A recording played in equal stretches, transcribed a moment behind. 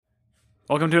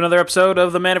Welcome to another episode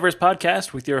of the Maniverse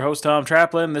Podcast with your host, Tom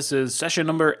Traplin. This is session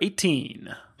number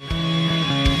 18.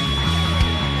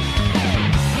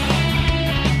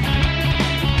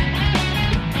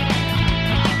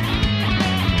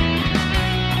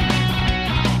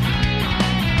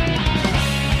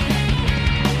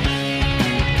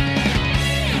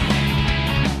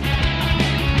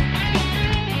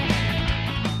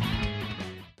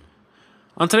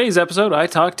 On today's episode, I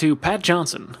talked to Pat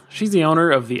Johnson. She's the owner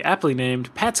of the aptly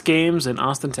named Pat's Games in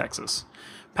Austin, Texas.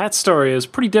 Pat's story is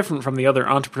pretty different from the other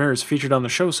entrepreneurs featured on the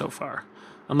show so far.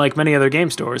 Unlike many other game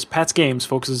stores, Pat's Games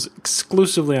focuses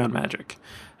exclusively on Magic.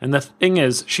 And the thing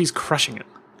is, she's crushing it.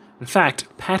 In fact,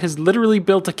 Pat has literally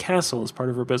built a castle as part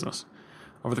of her business.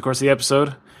 Over the course of the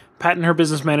episode, Pat and her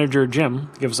business manager, Jim,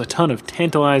 give us a ton of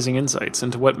tantalizing insights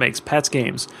into what makes Pat's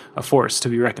Games a force to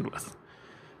be reckoned with.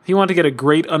 If you want to get a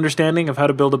great understanding of how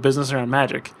to build a business around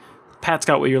Magic, Pat's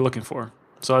got what you're looking for.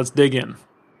 So let's dig in.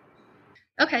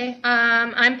 Okay,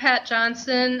 I'm Pat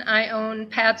Johnson. I own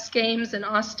Pat's Games in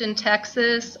Austin,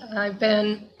 Texas. I've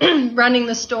been running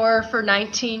the store for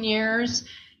 19 years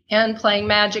and playing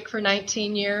Magic for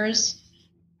 19 years.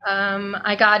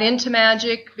 I got into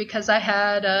Magic because I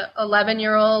had an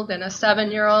 11-year-old and a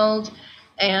 7-year-old.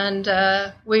 And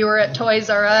we were at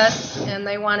Toys R Us, and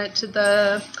they wanted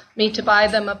me to buy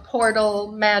them a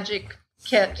Portal Magic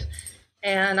kit.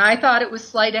 And I thought it was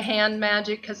sleight of hand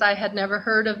magic because I had never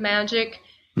heard of Magic.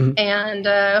 Mm-hmm.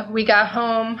 And we got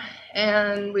home,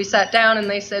 and we sat down, and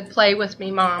they said, "Play with me,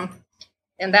 Mom."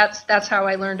 And that's how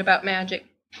I learned about Magic.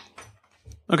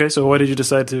 Okay, so why did you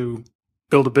decide to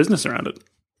build a business around it?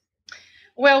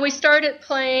 Well, we started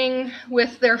playing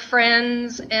with their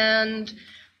friends, and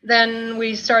then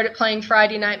we started playing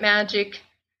Friday Night Magic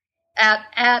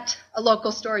at a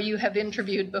local store you have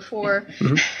interviewed before.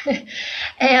 Mm-hmm.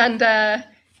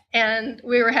 and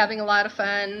we were having a lot of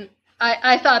fun.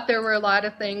 I thought there were a lot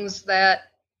of things that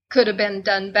could have been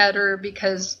done better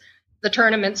because the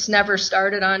tournaments never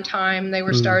started on time. They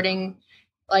were starting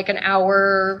like an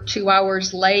hour, 2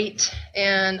 hours late.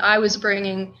 And I was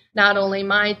bringing not only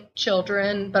my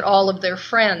children, but all of their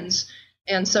friends.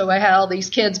 And so I had all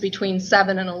these kids between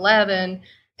 7 and 11,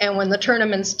 and when the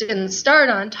tournaments didn't start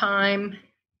on time,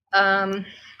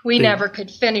 we never could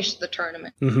finish the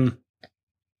tournament. Mm-hmm.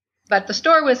 But the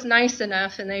store was nice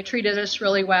enough, and they treated us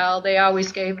really well. They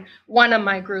always gave one of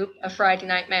my group a Friday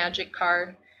Night Magic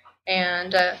card,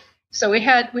 and so we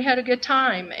had a good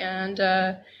time. And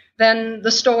then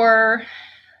the store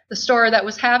that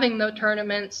was having the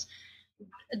tournaments,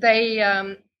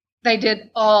 they did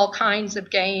all kinds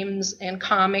of games and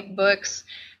comic books,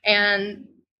 and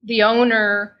the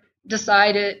owner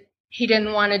decided he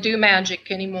didn't want to do Magic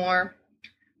anymore.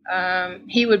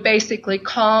 He would basically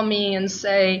call me and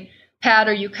say, "Pat,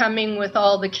 are you coming with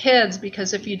all the kids?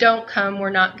 Because if you don't come, we're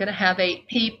not going to have 8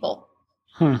 people."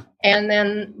 And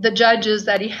then the judges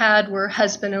that he had were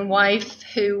husband and wife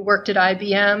who worked at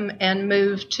IBM and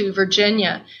moved to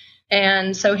Virginia.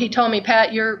 And so he told me,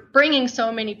 "Pat, you're bringing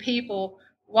so many people.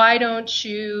 Why don't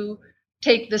you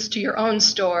take this to your own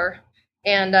store?"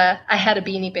 And I had a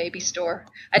Beanie Baby store.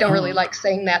 I don't really like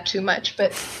saying that too much, but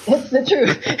it's the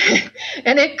truth.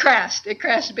 And it crashed. It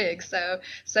crashed big. So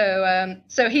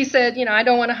he said, I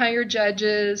don't want to hire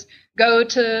judges. Go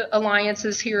to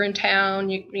Alliances here in town.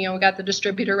 We got the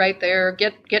distributor right there.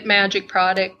 Get Magic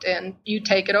product, and you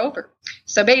take it over.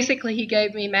 So basically, he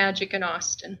gave me Magic in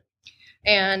Austin.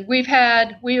 And we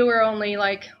were only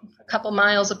like a couple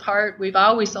miles apart. We've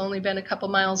always only been a couple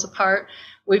miles apart.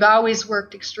 We've always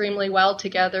worked extremely well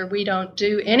together. We don't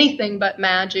do anything but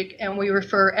Magic, and we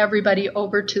refer everybody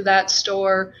over to that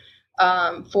store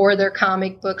for their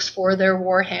comic books, for their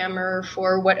Warhammer,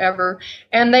 for whatever.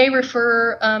 And they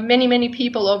refer many, many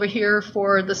people over here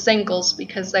for the singles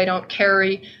because they don't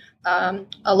carry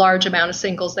a large amount of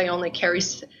singles. They only carry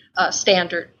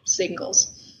standard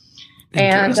singles.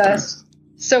 And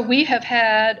so we have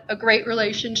had a great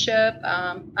relationship.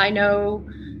 I know,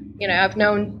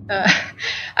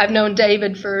 I've known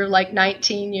David for like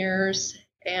 19 years,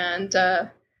 and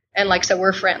like I said,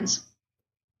 we're friends.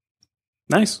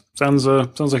 Nice. Sounds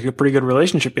like a pretty good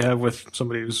relationship you have with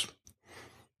somebody who's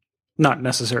not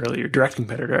necessarily your direct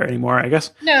competitor anymore, I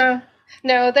guess. No,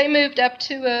 they moved up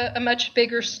to a much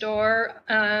bigger store.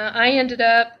 I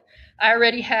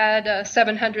already had a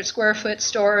 700 square foot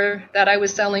store that I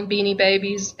was selling Beanie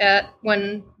Babies at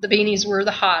when the beanies were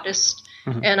the hottest.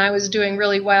 Mm-hmm. And I was doing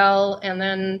really well. And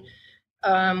then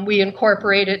we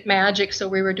incorporated Magic, so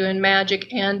we were doing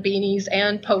Magic and beanies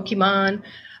and Pokemon.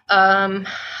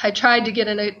 I tried to get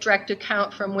a direct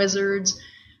account from Wizards.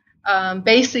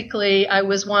 Basically, I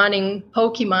was wanting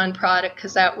Pokemon product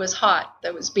because that was hot.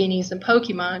 That was beanies and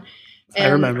Pokemon. And, I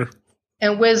remember.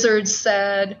 And Wizards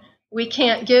said, we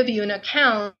can't give you an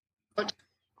account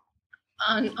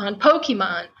on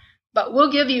Pokemon, but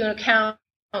we'll give you an account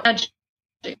on Magic.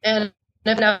 And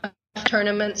if enough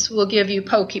tournaments, we'll give you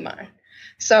Pokemon.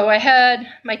 So I had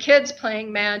my kids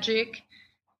playing Magic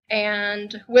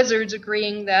and Wizards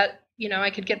agreeing that,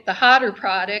 I could get the hotter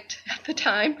product at the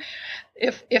time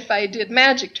if I did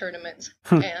Magic tournaments,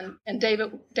 and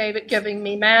David giving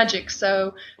me Magic.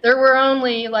 So there were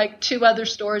only like 2 other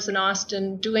stores in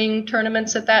Austin doing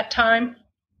tournaments at that time.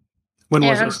 When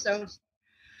was this? So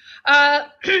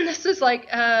this is like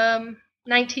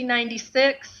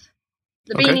 1996.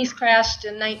 The beanies crashed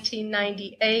in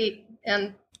 1998,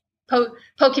 and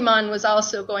Pokemon was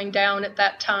also going down at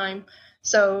that time.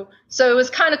 So it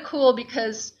was kind of cool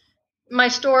because my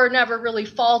store never really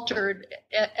faltered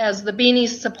as the beanies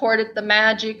supported the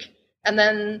Magic, and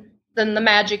then the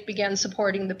Magic began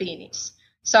supporting the beanies.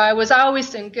 So I was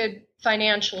always in good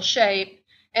financial shape,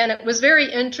 and it was very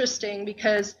interesting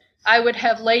because I would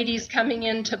have ladies coming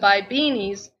in to buy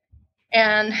beanies,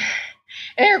 and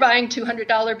they're buying $200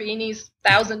 beanies,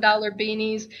 $1,000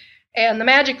 beanies, and the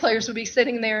Magic players would be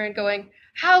sitting there and going,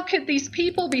 how could these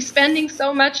people be spending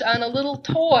so much on a little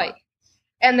toy?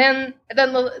 And then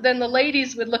the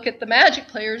ladies would look at the Magic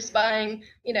players buying,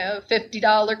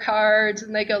 $50 cards,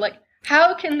 and they go like,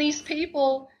 how can these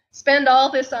people spend all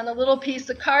this on a little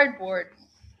piece of cardboard?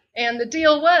 And the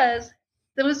deal was,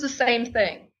 it was the same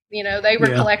thing. They were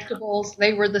collectibles.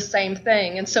 They were the same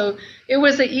thing. And so it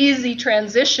was an easy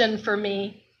transition for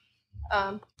me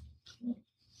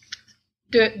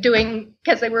doing,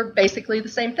 because they were basically the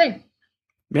same thing.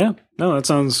 Yeah. No, that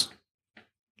sounds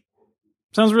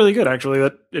really good, actually.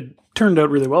 That it turned out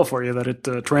really well for you, that it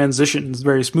transitions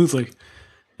very smoothly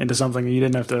into something you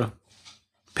didn't have to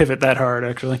pivot that hard,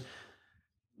 actually.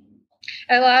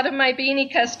 A lot of my beanie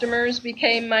customers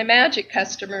became my Magic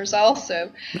customers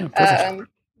also. Yeah,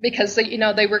 because,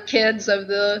 they were kids of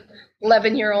the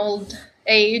 11-year-old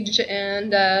age,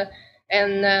 and I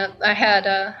had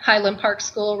a Highland Park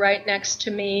School right next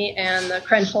to me and the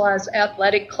Crenshaws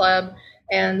Athletic Club.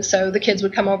 And so the kids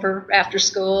would come over after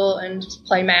school and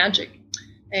play Magic.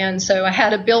 And so I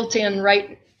had a built-in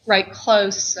right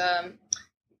close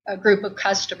a group of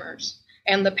customers.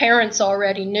 And the parents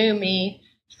already knew me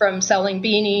from selling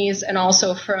beanies and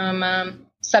also from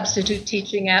substitute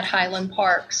teaching at Highland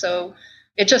Park. So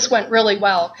it just went really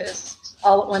well because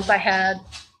all at once I had,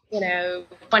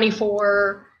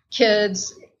 24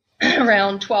 kids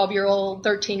around 12-year-old,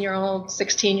 13-year-old,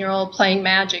 16-year-old playing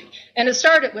Magic. And it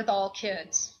started with all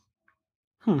kids.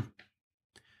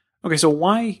 Okay, so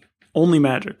why only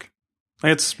Magic?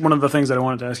 That's one of the things that I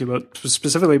wanted to ask you about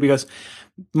specifically, because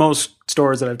most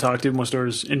stores that I've talked to, most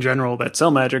stores in general that sell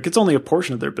Magic, it's only a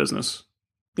portion of their business.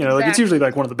 Like it's usually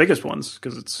like one of the biggest ones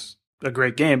because it's a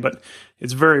great game, but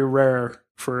it's very rare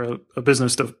for a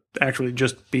business to actually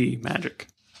just be Magic.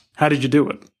 How did you do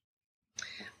it?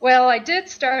 Well, I did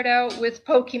start out with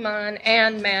Pokemon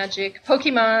and Magic.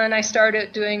 Pokemon, I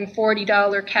started doing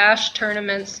 $40 cash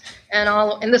tournaments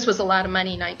and this was a lot of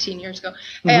money 19 years ago.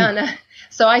 Mm-hmm. And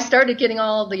so I started getting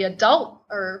all the adult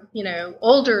or,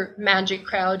 older Magic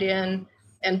crowd in,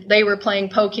 and they were playing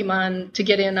Pokemon to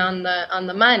get in on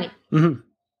the money. Mm-hmm.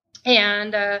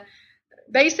 And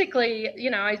basically,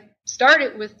 I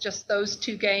started with just those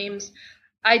 2 games.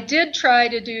 I did try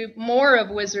to do more of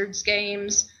Wizards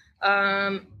games.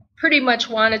 Pretty much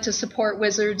wanted to support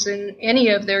Wizards in any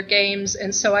of their games,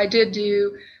 and so I did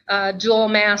do Duel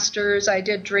Masters, I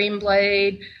did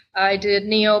Dreamblade, I did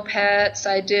Neopets,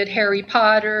 I did Harry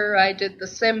Potter, I did The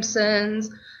Simpsons,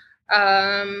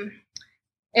 and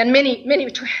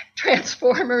many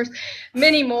Transformers,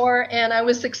 many more, and I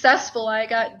was successful. I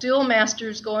got Duel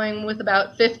Masters going with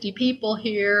about 50 people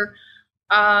here.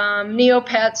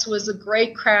 Neopets was a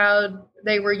great crowd.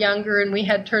 They were younger, and we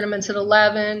had tournaments at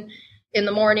 11 in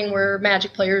the morning where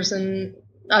Magic players and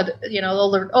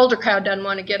older crowd doesn't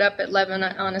want to get up at 11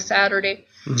 on a Saturday.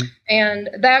 Mm-hmm. And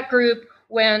that group,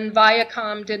 when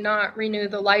Viacom did not renew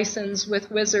the license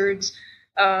with Wizards,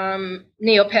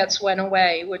 Neopets went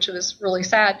away, which was really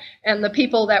sad. And the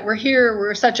people that were here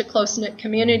were such a close-knit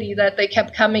community that they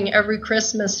kept coming every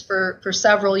Christmas for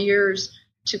several years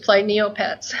to play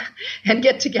Neopets and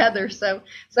get together. So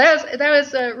that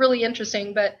was really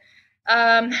interesting. But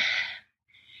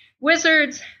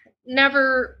Wizards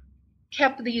never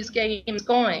kept these games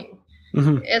going.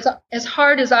 Mm-hmm. As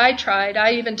hard as I tried,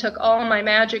 I even took all my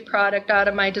Magic product out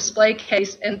of my display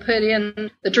case and put in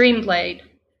the Dreamblade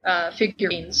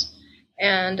figurines.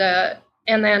 And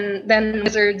And then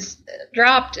Wizards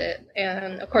dropped it,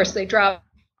 and of course they dropped.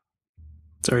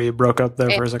 Sorry, you broke up there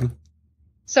for a second.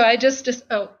 So I just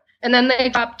and then they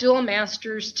dropped Duel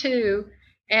Masters too,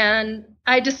 and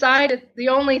I decided the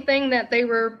only thing that they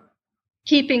were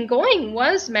keeping going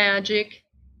was Magic,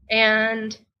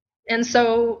 and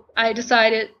so I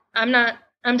decided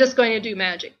I'm just going to do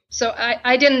Magic. So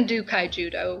I didn't do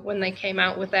Kaijudo when they came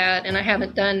out with that, and I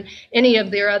haven't done any of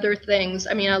their other things.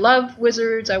 I mean, I love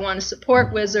Wizards. I want to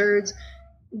support Wizards,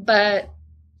 but,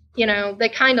 they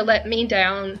kind of let me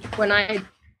down when I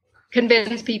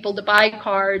convinced people to buy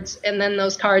cards, and then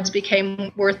those cards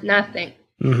became worth nothing.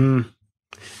 Mm-hmm.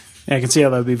 Yeah, I can see how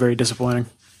that would be very disappointing.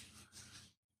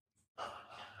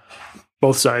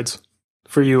 Both sides,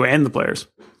 for you and the players.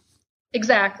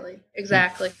 Exactly.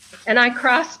 And I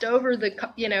crossed over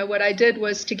what I did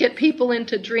was to get people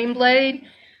into Dreamblade.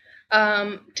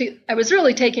 I was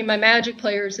really taking my Magic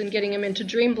players and getting them into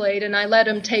Dreamblade, and I let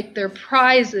them take their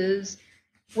prizes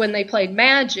when they played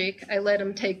Magic. I let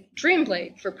them take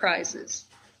Dreamblade for prizes.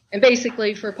 And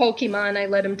basically for Pokemon, I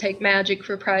let them take Magic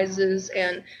for prizes.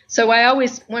 And so I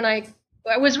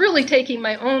was really taking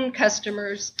my own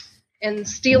customers and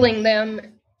stealing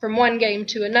them from one game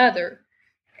to another.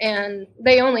 And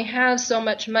they only have so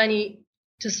much money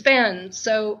to spend.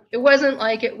 So it wasn't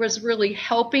like it was really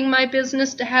helping my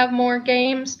business to have more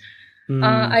games.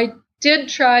 I did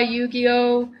try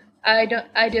Yu-Gi-Oh! I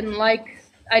didn't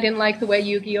like the way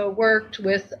Yu-Gi-Oh! Worked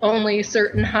with only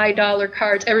certain high dollar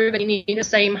cards. Everybody needed the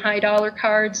same high dollar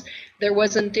cards. There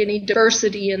wasn't any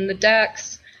diversity in the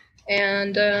decks.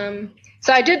 And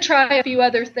so I did try a few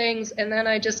other things, and then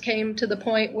I just came to the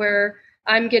point where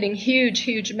I'm getting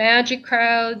huge Magic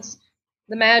crowds.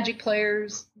 The Magic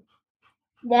players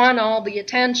want all the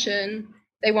attention.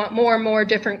 They want more and more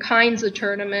different kinds of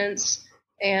tournaments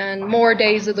and more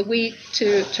days of the week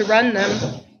to run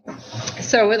them.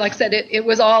 So, like I said, it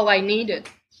was all I needed.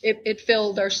 It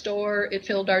filled our store. It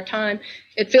filled our time.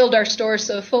 It filled our store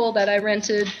so full that I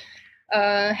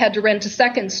had to rent a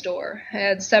second store. I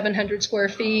had 700 square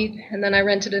feet, and then I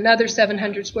rented another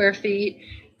 700 square feet.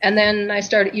 And then I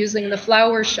started using the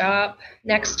flower shop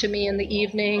next to me in the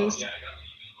evenings.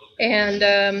 And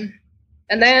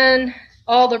then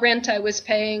all the rent I was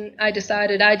paying, I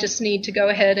decided I just need to go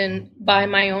ahead and buy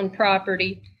my own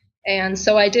property. And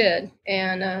so I did,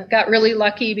 and got really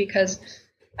lucky because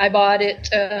I bought it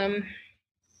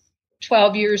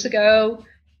 12 years ago,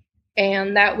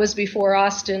 and that was before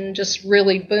Austin just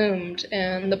really boomed.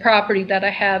 And the property that I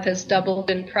have has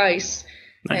doubled in price.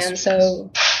 Nice. And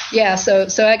so... yeah, so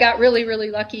I got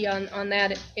really lucky on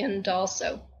that end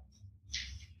also.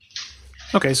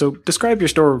 Okay, so describe your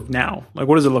store now. Like,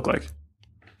 what does it look like?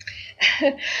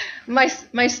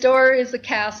 My store is a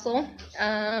castle.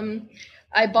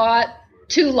 I bought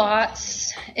 2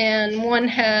 lots, and one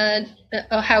had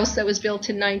a house that was built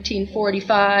in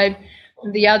 1945.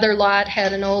 The other lot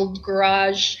had an old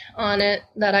garage on it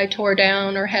that I tore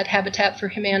down, or had Habitat for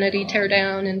Humanity tear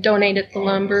down and donated the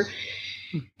lumber.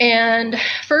 And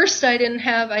first, I didn't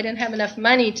have enough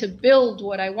money to build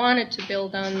what I wanted to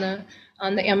build on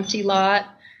the empty lot.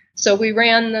 So we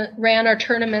ran our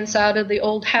tournaments out of the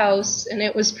old house, and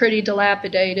it was pretty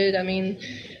dilapidated. I mean,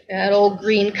 it had old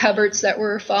green cupboards that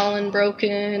were fallen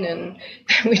broken, and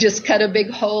we just cut a big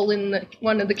hole in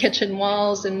one of the kitchen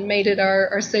walls and made it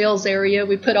our sales area.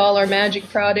 We put all our Magic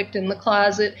product in the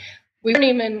closet. We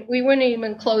weren't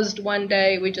even closed one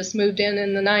day. We just moved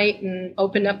in the night and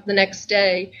opened up the next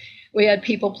day. We had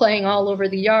people playing all over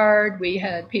the yard. We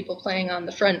had people playing on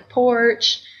the front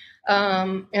porch.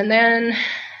 And then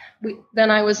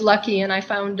I was lucky, and I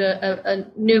found a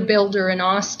new builder in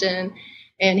Austin,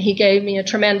 and he gave me a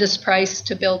tremendous price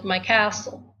to build my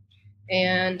castle.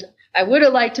 And I would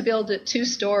have liked to build it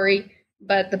 2-story,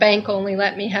 but the bank only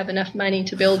let me have enough money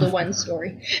to build a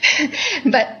 1-story.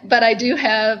 but I do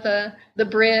have the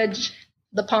bridge,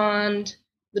 the pond,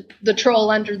 the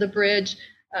troll under the bridge,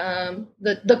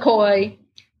 the koi.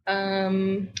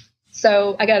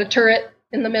 So I got a turret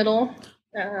in the middle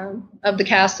of the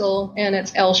castle, and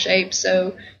it's L-shaped.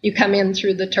 So you come in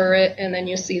through the turret, and then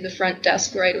you see the front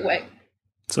desk right away.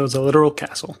 So it's a literal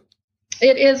castle.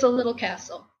 It is a little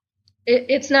castle.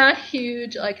 It's not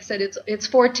huge. Like I said,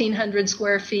 it's 1,400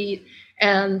 square feet,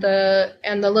 and the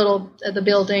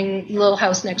little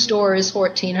house next door is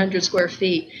 1,400 square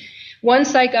feet.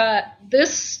 Once I got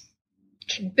this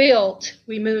built,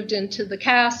 we moved into the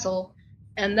castle,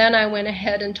 and then I went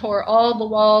ahead and tore all the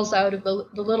walls out of the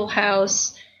little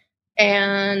house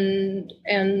and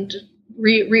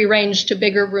rearranged to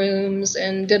bigger rooms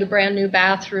and did a brand new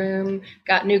bathroom,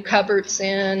 got new cupboards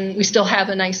in. We still have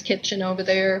a nice kitchen over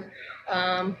there.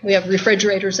 We have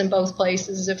refrigerators in both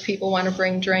places if people want to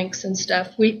bring drinks and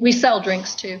stuff. We sell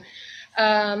drinks too.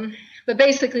 But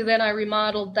basically then I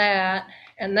remodeled that.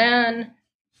 And then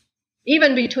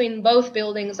even between both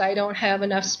buildings, I don't have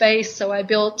enough space. So I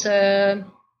built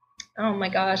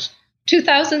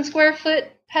 2,000 square foot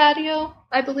patio,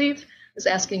 I believe. I was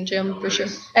asking Jim for sure.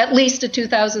 At least a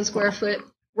 2,000 square foot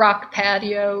rock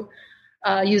patio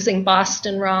using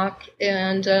Boston rock.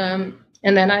 And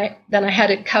then I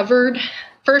had it covered.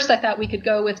 First, I thought we could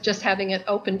go with just having it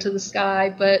open to the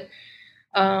sky, but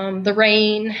the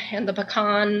rain and the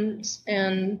pecans,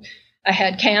 and I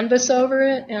had canvas over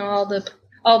it, and all the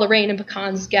rain and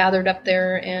pecans gathered up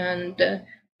there and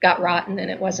got rotten, and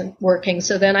it wasn't working.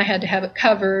 So then I had to have it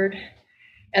covered.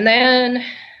 And then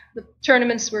the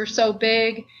tournaments were so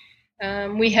big.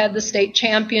 We had the state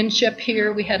championship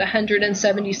here. We had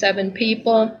 177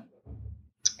 people.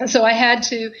 And so I had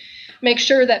to make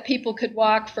sure that people could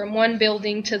walk from one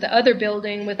building to the other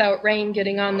building without rain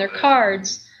getting on their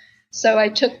cards. So I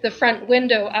took the front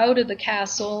window out of the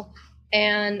castle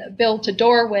and built a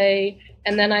doorway,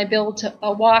 and then I built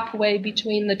a walkway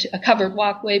between a covered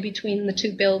walkway between the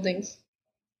two buildings.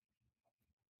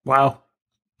 Wow.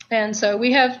 And so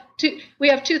we have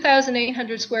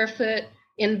 2,800 square foot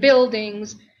in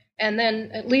buildings, and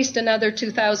then at least another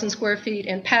 2,000 square feet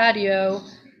in patio.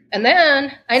 And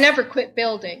then I never quit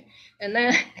building, and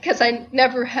then because I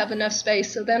never have enough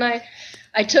space. So then I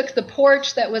took the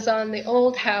porch that was on the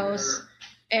old house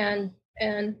and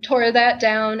tore that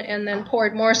down, and then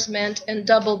poured more cement and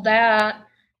doubled that.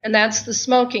 And that's the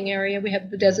smoking area. We have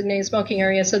the designated smoking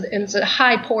area. So it's a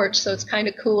high porch, so it's kind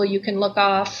of cool. You can look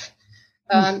off,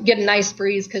 get a nice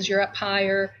breeze because you're up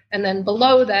higher. And then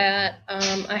below that,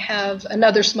 I have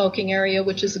another smoking area,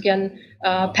 which is, again,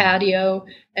 patio.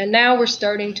 And now we're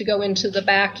starting to go into the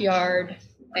backyard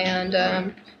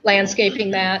and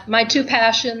landscaping that. My two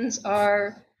passions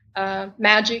are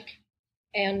magic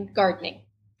and gardening.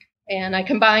 And I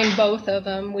combined both of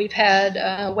them. We've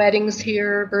had weddings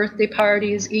here, birthday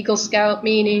parties, Eagle Scout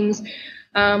meetings.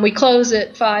 We close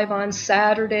at 5 on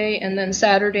Saturday, and then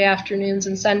Saturday afternoons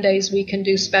and Sundays we can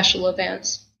do special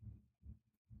events.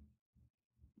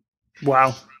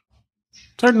 Wow.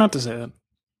 It's hard not to say that.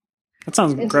 That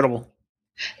sounds incredible.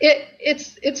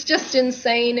 It's just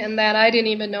insane in that I didn't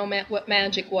even know what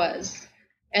magic was.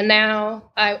 And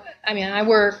now I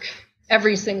work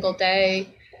every single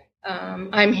day.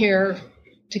 I'm here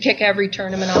to kick every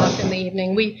tournament off in the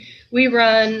evening. We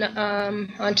run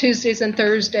on Tuesdays and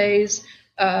Thursdays.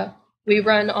 We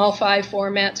run all 5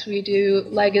 formats. We do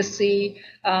Legacy,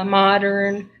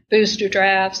 Modern, Booster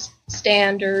Drafts,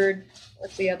 Standard.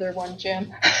 What's the other one,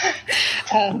 Jim?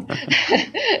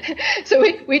 So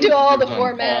we do all the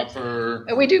formats. Pauper.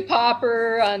 We do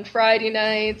Pauper on Friday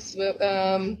nights.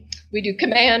 We do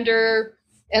Commander.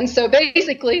 And so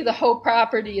basically the whole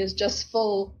property is just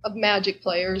full of Magic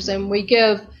players, and we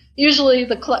give usually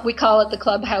we call it the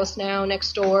clubhouse now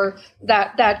next door.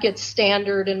 That gets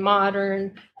Standard and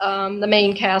Modern. The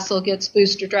main castle gets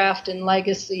Booster Draft and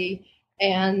Legacy.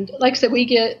 And like I said, we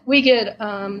get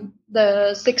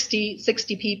the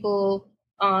 60 people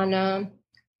on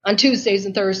Tuesdays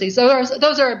and Thursdays.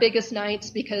 Those are our biggest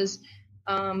nights because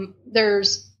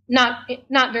there's not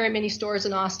very many stores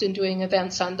in Austin doing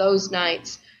events on those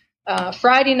nights.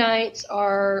 Friday nights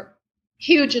are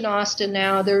huge in Austin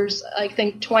now. There's, I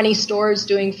think, 20 stores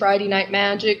doing Friday Night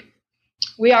Magic.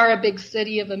 We are a big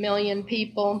city of 1 million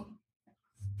people.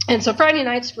 And so Friday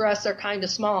nights for us are kind of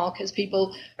small because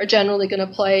people are generally going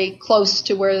to play close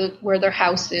to where their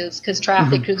house is because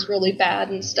traffic is really bad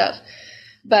and stuff.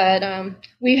 But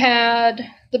we had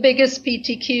the biggest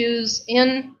PTQs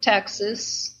in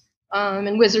Texas.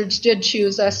 And Wizards did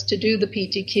choose us to do the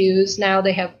PTQs. Now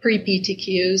they have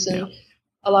pre-PTQs, and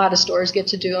a lot of stores get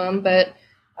to do them. But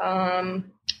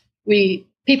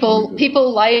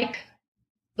people like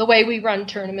the way we run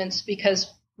tournaments because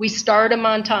we start them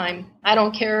on time. I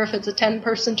don't care if it's a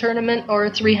 10-person tournament or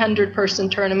a 300-person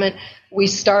tournament. We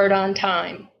start on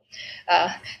time.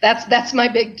 That's my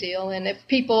big deal. And if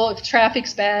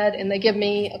traffic's bad and they give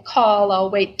me a call,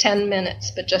 I'll wait 10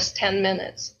 minutes, but just 10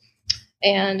 minutes.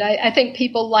 And I think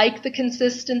people like the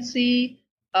consistency.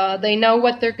 They know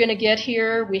what they're going to get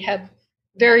here. We have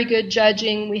very good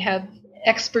judging. We have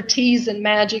expertise in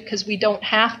Magic because we don't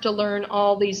have to learn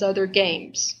all these other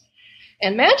games.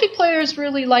 And Magic players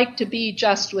really like to be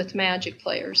just with Magic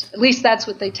players. At least that's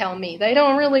what they tell me. They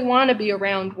don't really want to be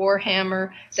around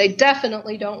Warhammer. They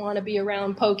definitely don't want to be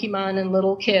around Pokemon and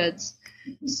little kids.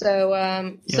 So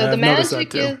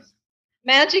the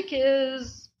Magic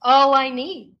is all I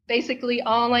need. Basically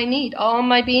all I need. All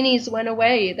my beanies went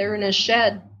away. They're in a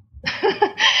shed.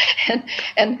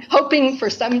 and hoping for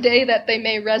someday that they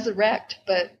may resurrect,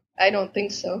 but I don't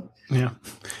think so. Yeah.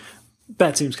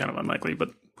 That seems kind of unlikely, but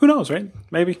who knows, right?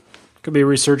 Maybe. Could be a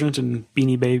resurgence in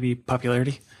Beanie Baby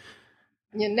popularity.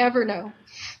 You never know.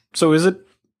 So is it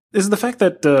the fact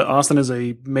that Austin is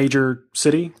a major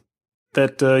city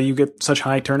that you get such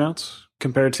high turnouts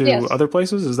compared to Yes. other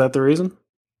places? Is that the reason?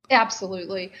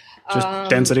 Absolutely. Just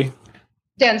density?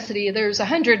 Density. There's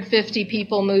 150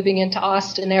 people moving into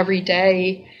Austin every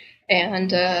day.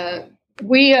 And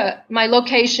my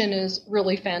location is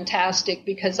really fantastic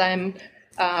because I'm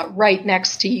right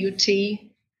next to UT,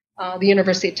 the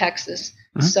University of Texas.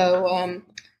 Mm-hmm. So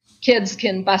kids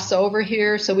can bus over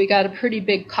here. So we got a pretty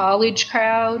big college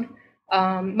crowd.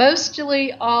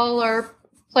 Mostly all our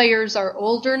players are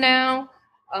older now.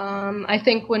 I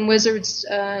think when Wizards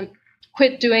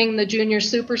quit doing the Junior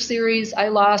Super Series, I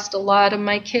lost a lot of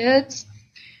my kids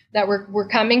that were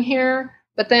coming here.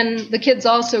 But then the kids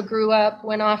also grew up,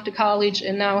 went off to college,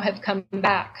 and now have come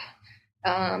back.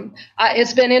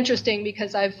 It's been interesting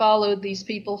because I've followed these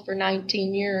people for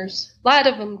 19 years. A lot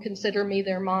of them consider me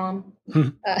their mom.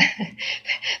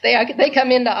 They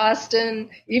come into Austin.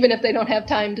 Even if they don't have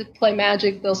time to play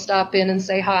Magic, they'll stop in and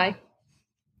say hi.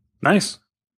 Nice.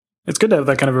 It's good to have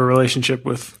that kind of a relationship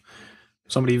with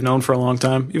somebody you've known for a long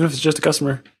time, even if it's just a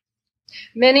customer.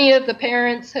 Many of the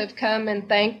parents have come and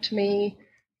thanked me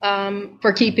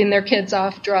for keeping their kids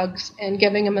off drugs and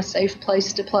giving them a safe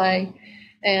place to play.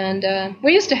 And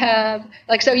we used to have,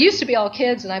 it used to be all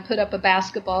kids, and I put up a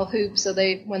basketball hoop so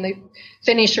when they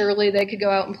finish early, they could go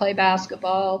out and play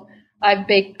basketball. I've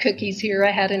baked cookies here.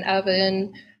 I had an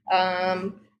oven.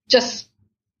 Just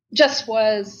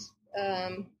was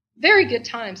very good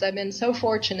times. I've been so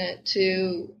fortunate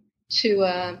to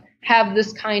have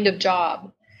this kind of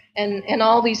job. And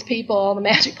all these people, all the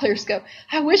Magic players go,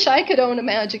 I wish I could own a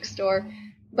Magic store.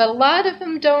 But a lot of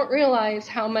them don't realize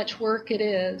how much work it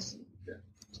is.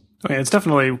 Okay, it's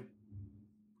definitely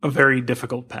a very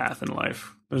difficult path in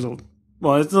life.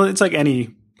 It's like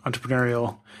any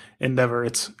entrepreneurial endeavor.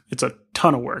 It's a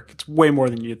ton of work. It's way more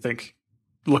than you'd think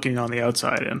looking on the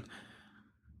outside in.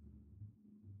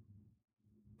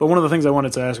 But one of the things I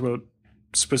wanted to ask about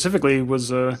specifically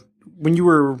was when you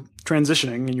were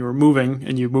transitioning and you were moving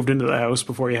and you moved into the house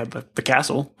before you had the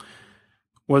castle,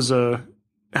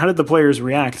 how did the players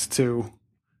react to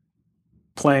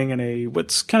playing in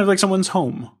what's kind of like someone's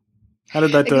home? How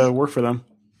did that work for them?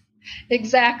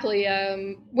 Exactly.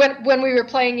 When we were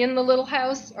playing in the little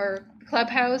house or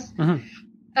clubhouse,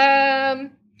 mm-hmm.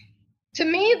 To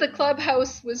me, the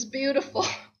clubhouse was beautiful.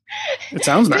 It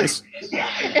sounds nice.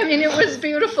 I mean, it was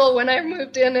beautiful when I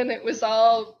moved in, and it was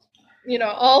all,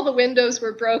 all the windows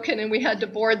were broken and we had to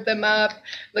board them up.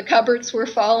 The cupboards were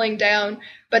falling down.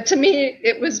 But to me,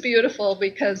 it was beautiful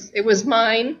because it was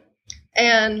mine.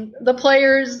 And the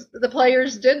players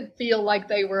did feel like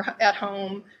they were at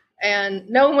home, and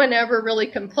no one ever really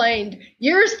complained.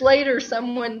 Years later,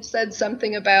 someone said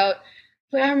something about,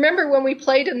 I remember when we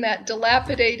played in that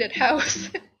dilapidated house,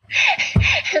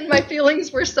 and my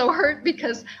feelings were so hurt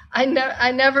because I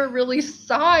never really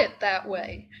saw it that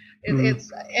way.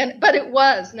 But it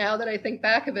was, now that I think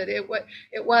back of it,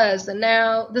 it was. And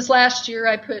now this last year,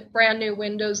 I put brand new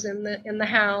windows in the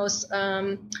house,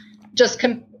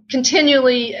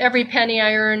 continually, every penny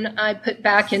I earn, I put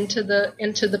back into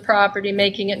the property,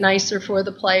 making it nicer for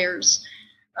the players.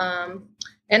 And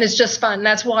it's just fun.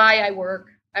 That's why I work.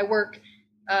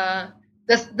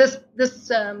 This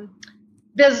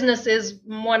business is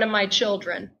one of my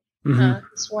children. Mm-hmm.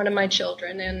 It's one of my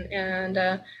children, and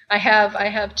I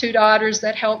have two daughters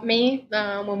that helped me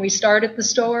when we started the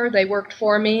store. They worked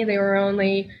for me. They were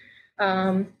only,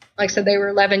 like I said, they were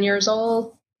 11 years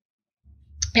old.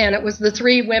 And it was the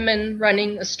three women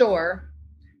running the store.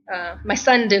 My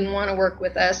son didn't want to work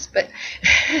with us, but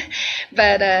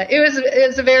it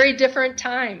was a very different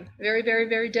time, very, very,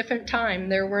 very different time.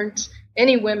 There weren't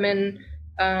any women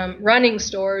running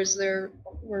stores. There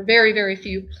were very, very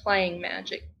few playing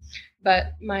Magic.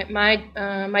 But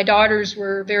my daughters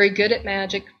were very good at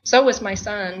Magic. So was my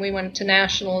son. We went to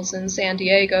nationals in San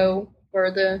Diego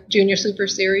for the Junior Super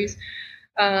Series.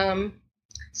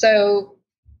 So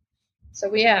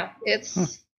yeah, it's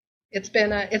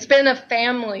been a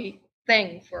family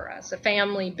thing for us, a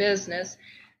family business.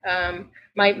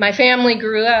 My family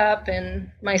grew up,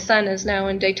 and my son is now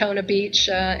in Daytona Beach.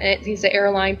 He's an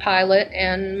airline pilot,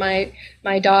 and my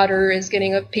daughter is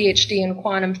getting a PhD in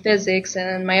quantum physics,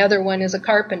 and my other one is a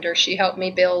carpenter. She helped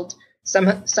me build some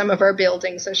of our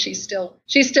buildings, so she's still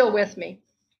with me.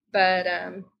 But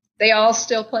they all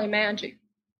still play Magic.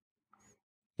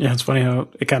 Yeah, it's funny how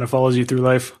it kind of follows you through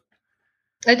life.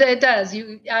 It does.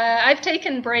 I've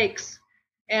taken breaks,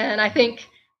 and I think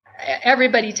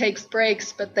everybody takes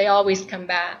breaks, but they always come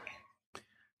back.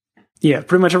 Yeah,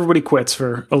 pretty much everybody quits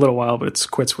for a little while, but it's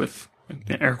quits with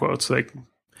air quotes. Like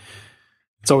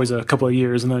it's always a couple of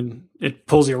years, and then it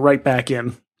pulls you right back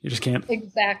in. You just can't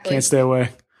stay away.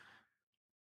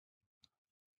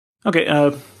 Okay,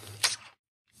 I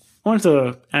wanted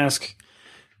to ask,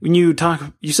 when you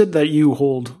said that you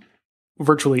hold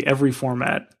virtually every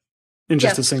format in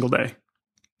just a single day.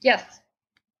 Yes.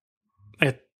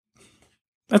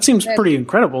 That seems pretty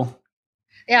incredible.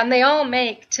 Yeah, and they all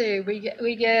make too.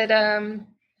 We get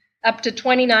up to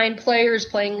 29 players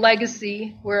playing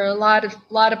Legacy, where a lot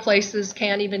of places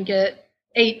can't even get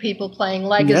 8 people playing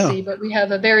Legacy. Yeah. But we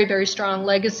have a very, very strong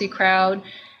Legacy crowd.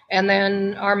 And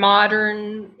then our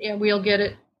Modern, we'll get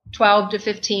it 12 to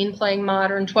 15 playing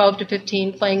Modern, 12 to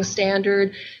 15 playing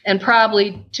Standard, and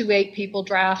probably 2 8-people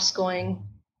drafts going.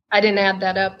 I didn't add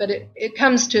that up, but it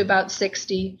comes to about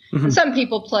 60. Mm-hmm. And some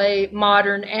people play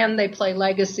Modern and they play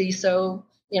Legacy, so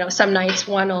some nights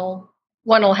one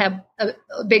will have a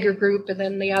bigger group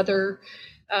than the other.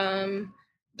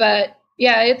 But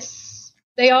yeah,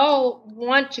 they all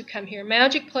want to come here.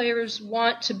 Magic players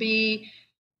want to be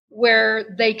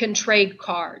where they can trade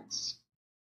cards,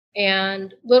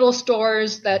 and little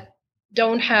stores that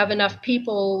don't have enough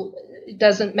people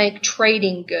doesn't make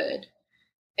trading good.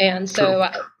 And so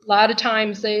a lot of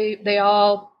times there's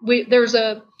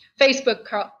a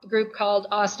Facebook group called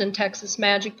Austin, Texas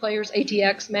Magic Players,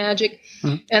 ATX Magic,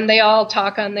 mm-hmm. and they all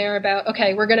talk on there about,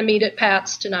 okay, we're going to meet at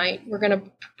Pat's tonight. We're going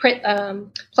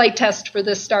to play test for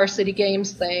this Star City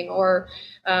Games thing, or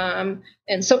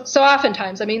and so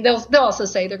oftentimes, I mean, they'll also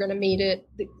say they're going to meet at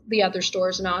the other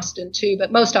stores in Austin too,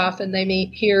 but most often they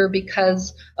meet here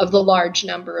because of the large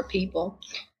number of people.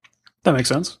 That makes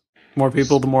sense. More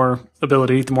people, the more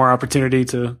ability, the more opportunity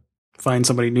to find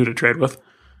somebody new to trade with.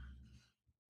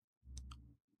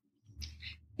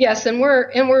 Yes, and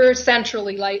we're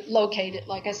centrally located.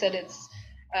 Like I said, it's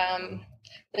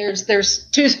there's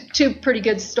two pretty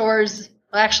good stores,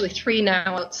 well, actually 3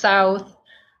 now out south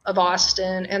of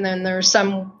Austin, and then there's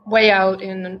some way out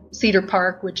in Cedar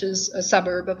Park, which is a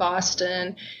suburb of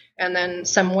Austin, and then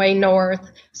some way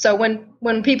north. So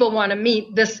when people want to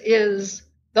meet,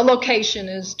 the location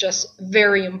is just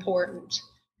very important,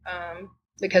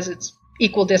 because it's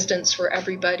equal distance for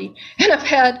everybody. And I've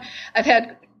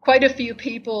had quite a few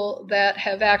people that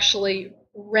have actually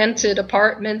rented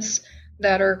apartments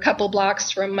that are a couple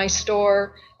blocks from my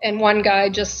store. And one guy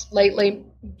just lately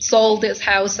sold his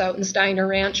house out in Steiner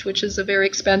Ranch, which is a very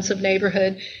expensive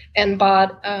neighborhood, and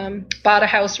bought a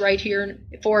house right here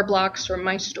 4 blocks from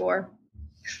my store.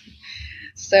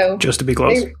 So just to be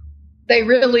close. They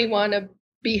really want to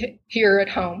be here at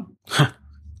home.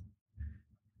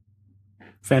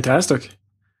 Fantastic.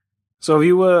 So have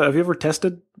you ever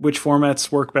tested which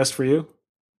formats work best for you?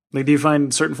 Like, do you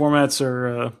find certain formats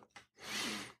are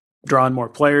drawing more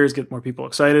players, get more people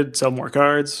excited, sell more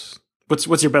cards?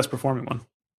 What's your best performing one?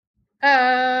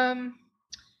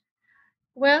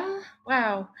 Well,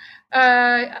 wow.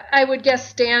 I would guess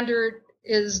Standard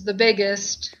is the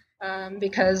biggest,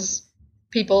 because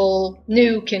people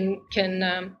new can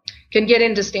get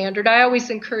into Standard. I always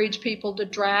encourage people to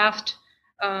draft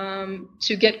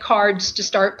to get cards to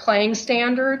start playing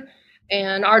Standard,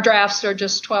 and our drafts are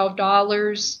just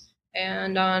 $12.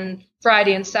 And on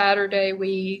Friday and Saturday,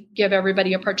 we give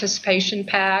everybody a participation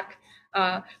pack.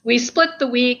 We split the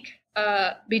week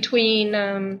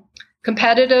between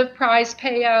competitive prize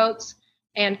payouts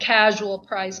and casual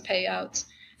prize payouts.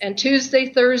 And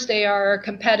Tuesday, Thursday are our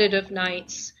competitive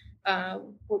nights.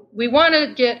 We want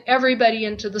to get everybody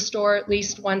into the store at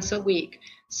least once a week.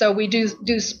 So we do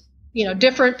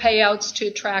different payouts to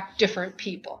attract different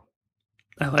people.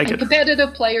 I like it.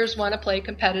 Competitive players want to play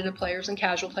competitive players, and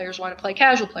casual players want to play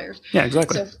casual players. Yeah,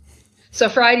 exactly. So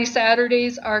Friday,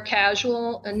 Saturdays are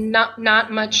casual, and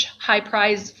not much high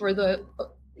prize for the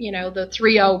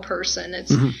 3-0 person.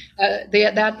 It's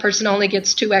that person only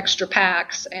gets 2 extra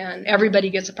packs, and everybody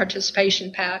gets a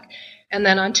participation pack. And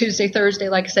then on Tuesday, Thursday,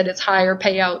 like I said, it's higher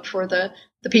payout for the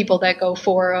people that go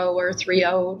 4-0 or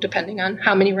 3-0, depending on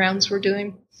how many rounds we're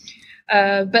doing.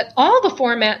 But all the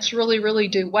formats really, really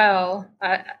do well.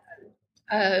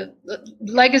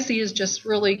 Legacy is just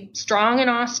really strong in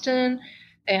Austin,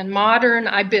 and Modern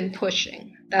I've been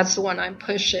pushing. That's the one I'm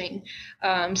pushing.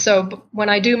 So when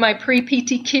I do my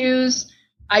pre-PTQs,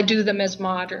 I do them as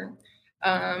Modern.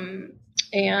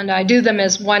 And I do them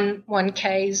as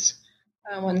 1Ks,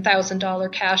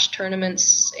 $1,000 cash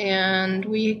tournaments. And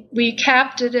we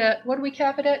capped it at, what did we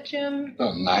cap it at, Jim?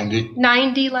 90.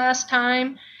 90 last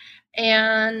time.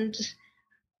 And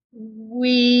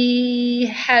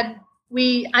I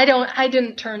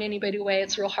didn't turn anybody away.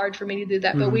 It's real hard for me to do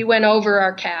that, but we went over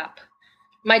our cap.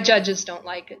 My judges don't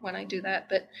like it when I do that,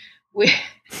 but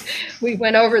we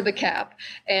went over the cap,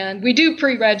 and we do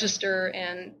pre-register,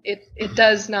 and it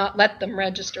does not let them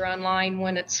register online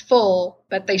when it's full,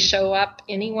 but they show up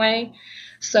anyway.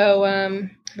 So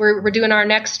we're doing our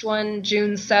next one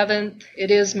June 7th.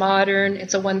 It is modern.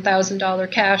 It's a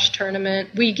 $1,000 cash tournament.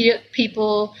 We get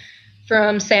people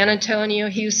from San Antonio,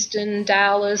 Houston,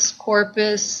 Dallas,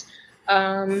 Corpus,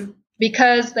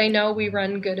 because they know we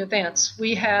run good events.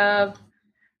 We have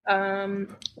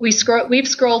we've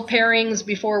scrolled pairings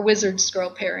before Wizards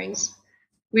scroll pairings.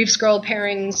 We've scrolled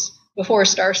pairings before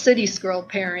Star City scrolled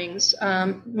pairings.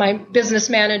 My business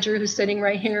manager, who's sitting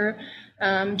right here,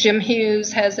 Jim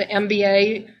Hughes, has an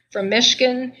MBA from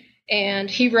Michigan, and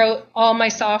he wrote all my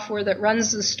software that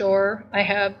runs the store. I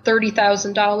have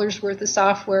 $30,000 worth of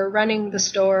software running the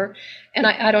store, and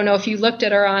I don't know if you looked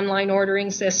at our online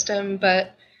ordering system,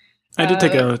 but I did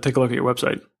take a look at your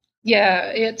website.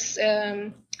 Yeah,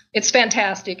 it's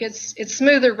fantastic. It's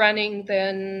smoother running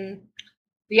than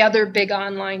the other big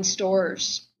online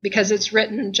stores because it's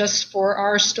written just for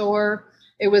our store.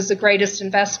 It was the greatest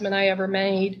investment I ever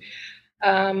made.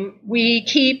 I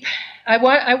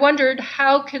wondered,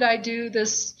 how could I do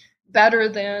this better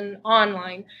than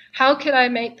online? How could I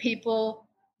make people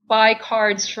buy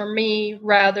cards from me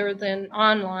rather than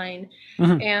online?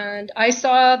 Mm-hmm. And I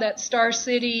saw that Star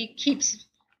City keeps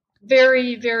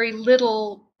very, very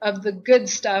little of the good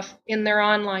stuff in their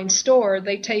online store.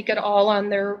 They take it all on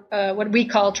their what we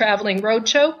call traveling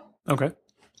roadshow. Okay.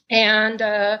 And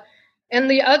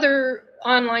the other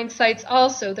online sites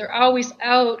also, they're always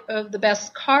out of the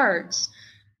best cards,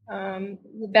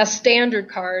 the best standard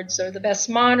cards or the best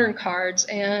modern cards.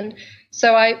 And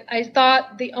so I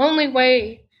thought the only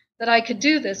way that I could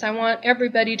do this, I want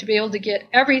everybody to be able to get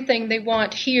everything they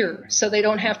want here, so they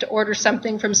don't have to order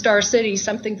something from Star City,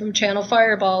 something from Channel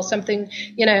Fireball, something,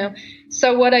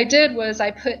 So what I did was I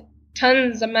put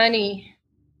tons of money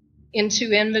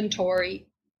into inventory,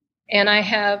 and I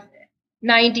have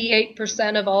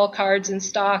 98% of all cards in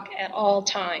stock at all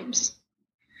times.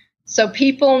 So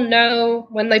people know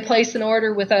when they place an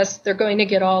order with us, they're going to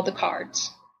get all the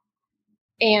cards.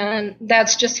 And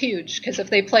that's just huge, because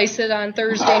if they place it on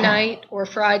Thursday night or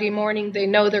Friday morning, they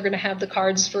know they're going to have the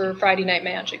cards for Friday Night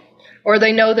Magic, or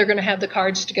they know they're going to have the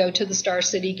cards to go to the Star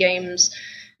City Games,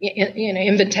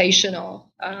 invitational.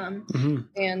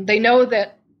 And they know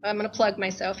that, I'm going to plug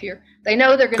myself here, they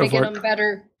know they're going to get them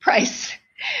better price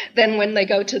than when they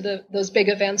go to those big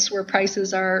events where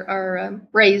prices are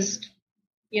raised,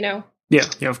 Yeah,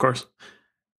 of course.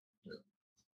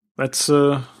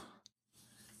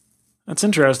 That's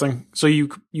interesting. So you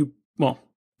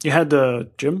had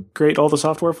Jim create all the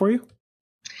software for you?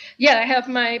 Yeah, I have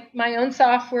my own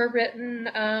software written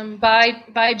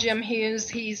by Jim Hughes.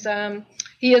 He is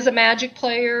a Magic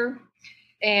player,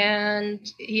 and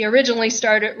he originally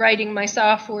started writing my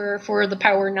software for the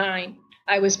Power 9.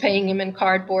 I was paying him in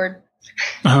cardboard.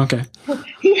 Oh, okay.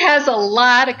 He has a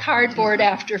lot of cardboard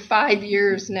after 5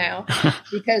 years now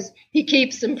because he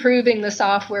keeps improving the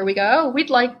software. We go, we'd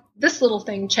like this little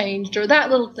thing changed or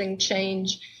that little thing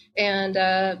changed.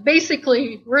 And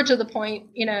basically, we're to the point,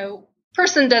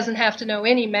 person doesn't have to know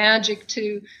any magic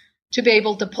to be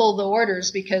able to pull the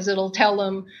orders, because it'll tell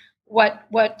them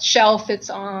what shelf it's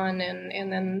on,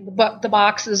 and then the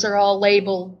boxes are all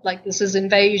labeled like this is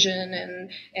Invasion,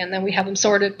 and then we have them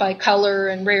sorted by color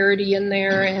and rarity in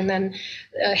there, and then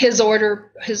his order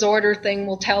thing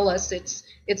will tell us it's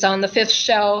on the 5th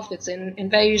shelf, it's in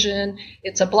Invasion,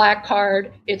 it's a black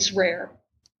card, it's rare.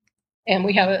 And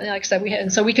we have, like I said,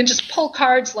 and so we can just pull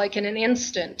cards like in an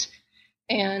instant.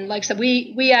 And like I said,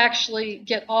 we actually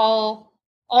get all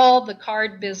the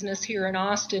card business here in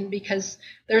Austin, because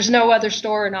there's no other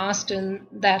store in Austin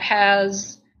that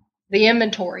has the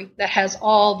inventory, that has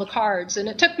all the cards. And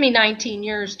it took me 19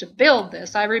 years to build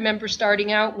this. I remember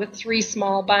starting out with 3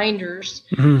 small binders.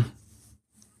 Mm-hmm.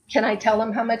 Can I tell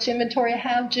them how much inventory I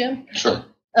have, Jim? Sure.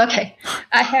 Okay.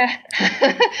 I have.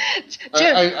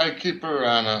 Jim, I keep her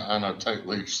on a tight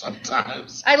leash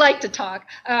sometimes. I like to talk.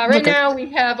 Right now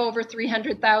we have over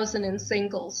 300,000 in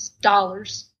singles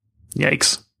dollars.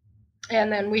 Yikes.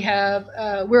 And then we have,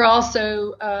 we're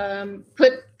we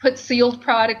put sealed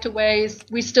product away.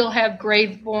 We still have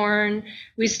Graveborn.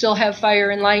 We still have Fire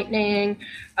and Lightning.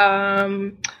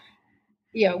 Our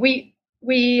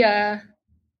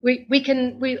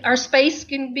space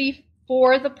can be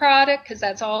for the product, because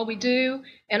that's all we do.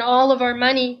 And all of our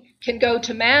money can go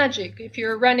to Magic. If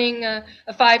you're running a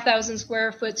 5,000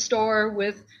 square foot store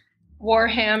with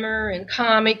Warhammer and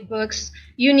comic books,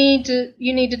 you need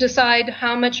to decide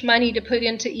how much money to put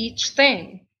into each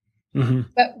thing. Mm-hmm.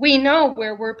 But we know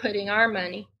where we're putting our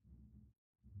money.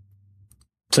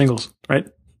 Singles, right?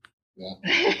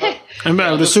 Yeah.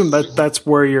 I would assume that's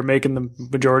where you're making the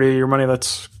majority of your money.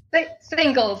 That's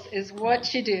singles is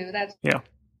what you do. That's yeah.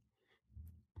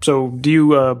 So, do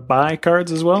you buy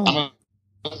cards as well?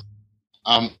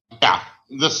 Yeah.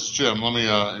 This is Jim. Let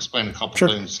me explain a couple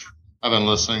things. I've been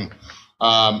listening.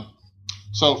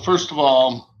 So, first of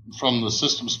all, from the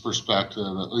systems perspective,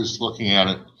 at least looking at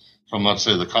it from, let's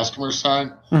say, the customer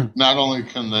side, not only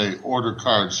can they order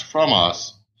cards from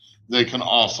us, they can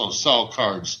also sell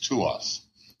cards to us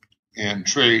and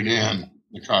trade in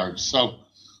the cards. So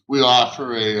we offer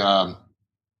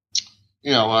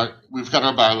we've got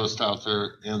our buy list out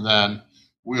there, and then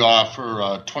we offer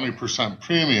a 20%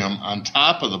 premium on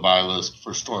top of the buy list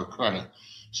for store credit.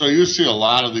 So you see a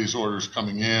lot of these orders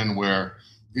coming in where,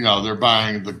 they're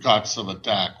buying the guts of a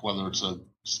deck, whether it's a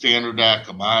standard deck,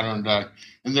 a modern deck,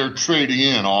 and they're trading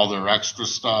in all their extra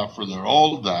stuff for their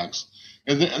old decks.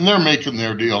 And they're making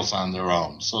their deals on their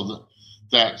own. So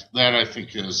that I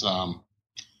think is,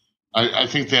 I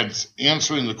think that's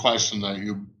answering the question that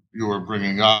you were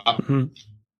bringing up.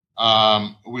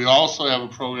 Mm-hmm. We also have a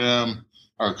program,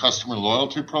 our customer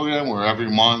loyalty program, where every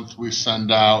month we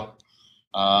send out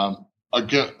an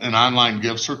online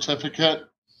gift certificate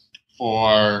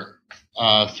for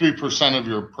 3% of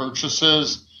your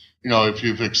purchases, if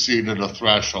you've exceeded a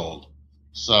threshold.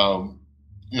 So,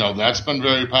 that's been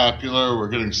very popular. We're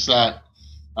getting set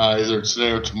either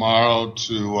today or tomorrow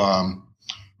to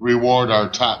reward our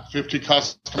top 50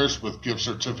 customers with gift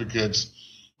certificates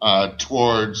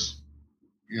towards,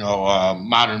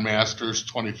 Modern Masters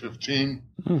 2015.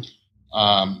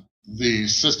 The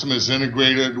system is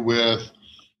integrated with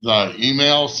the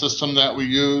email system that we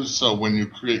use. So when you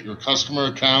create your customer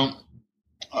account,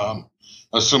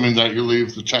 assuming that you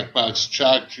leave the checkbox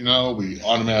checked, we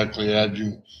automatically add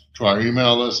you to our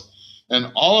email list.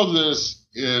 And all of this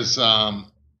is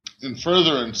in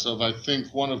furtherance of, I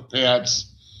think, one of Pat's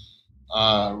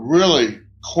really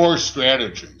core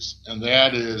strategies, and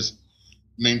that is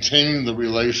maintaining the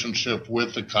relationship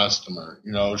with the customer.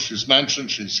 She's mentioned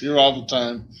she's here all the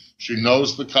time. She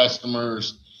knows the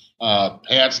customers.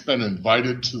 Pat's been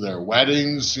invited to their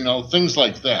weddings, things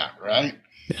like that, right?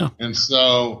 Yeah. And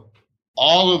so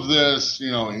all of this,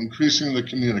 increasing the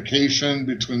communication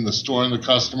between the store and the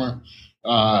customer,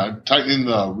 tightening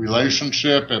the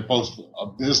relationship at both a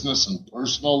business and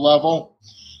personal level,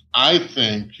 I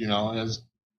think,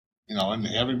 and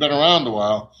having been around a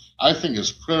while, I think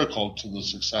is critical to the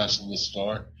success of the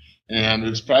store. And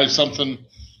it's probably something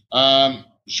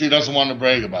she doesn't want to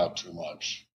brag about too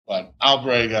much, but I'll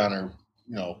brag on her,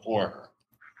 for her.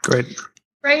 Great.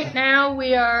 Right now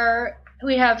we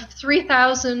have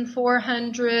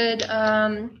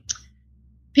 3,400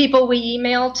 people we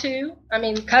email to,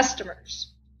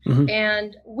 customers. Mm-hmm.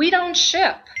 And we don't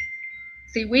ship.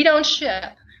 See, we don't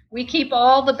ship. We keep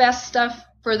all the best stuff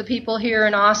for the people here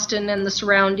in Austin and the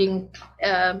surrounding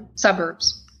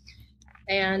suburbs.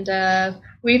 And I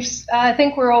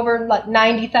think we're over like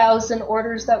 90,000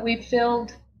 orders that we've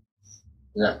filled.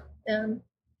 Yeah.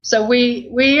 So we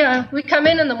come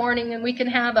in the morning and we can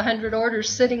have 100 orders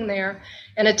sitting there,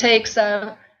 and it takes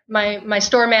my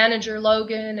store manager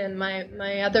Logan and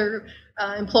my other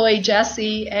employee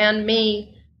Jesse and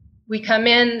me. We come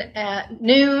in at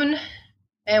noon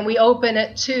and we open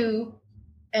at 2,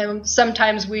 and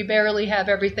sometimes we barely have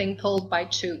everything pulled by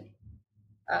 2.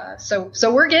 So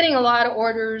we're getting a lot of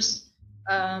orders.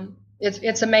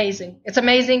 It's amazing. It's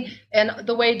amazing. And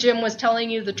the way Jim was telling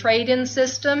you, the trade-in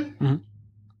system, mm-hmm.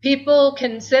 People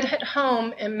can sit at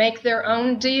home and make their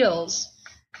own deals.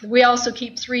 We also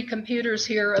keep 3 computers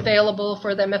here available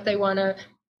for them if they want to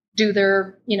do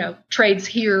their, trades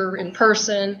here in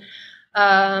person.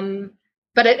 But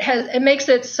it makes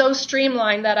it so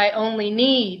streamlined that I only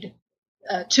need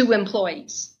 2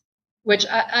 employees, which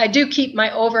I do keep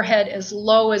my overhead as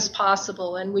low as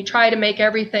possible. And we try to make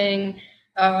everything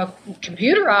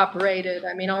computer operated.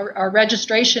 Our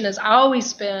registration has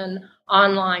always been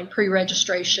online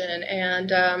pre-registration,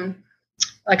 and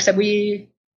like I said, we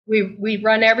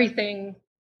run everything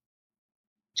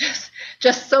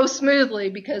just so smoothly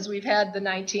because we've had the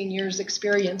 19 years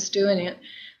experience doing it.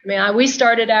 We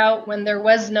started out when there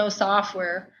was no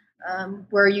software,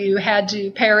 where you had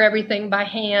to pair everything by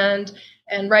hand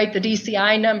and write the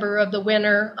DCI number of the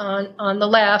winner on the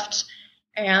left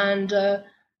and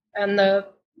the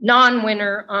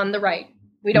non-winner on the right.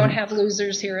 We don't have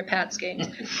losers here at Pat's Games.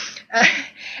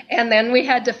 And then we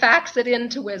had to fax it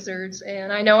into Wizards.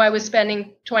 And I know I was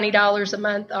spending $20 a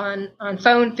month on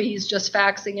phone fees just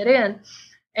faxing it in.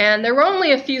 And there were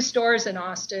only a few stores in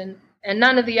Austin, and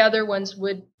none of the other ones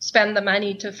would spend the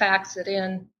money to fax it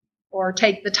in or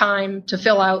take the time to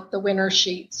fill out the winner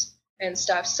sheets and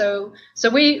stuff. So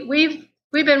we've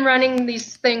been running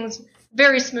these things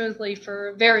very smoothly for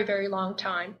a very, very long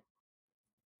time.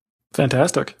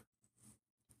 Fantastic.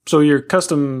 So your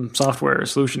custom software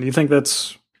solution, do you think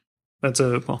that's a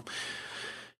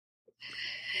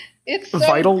it's so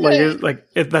vital?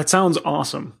 Good. That sounds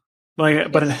awesome.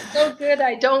 It's so good.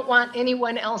 I don't want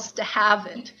anyone else to have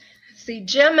it. See,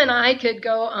 Jim and I could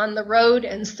go on the road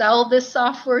and sell this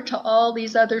software to all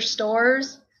these other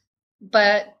stores,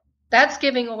 but that's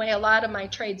giving away a lot of my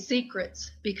trade secrets,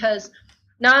 because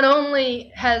not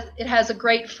only has a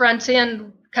great front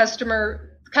end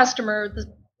customer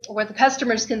where the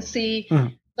customers can see,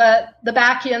 but the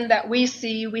back end that we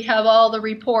see, we have all the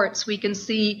reports. We can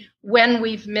see when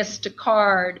we've missed a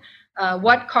card,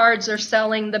 what cards are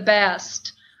selling the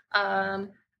best,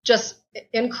 just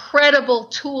incredible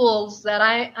tools that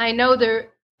I know their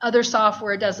other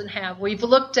software doesn't have. We've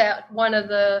looked at one of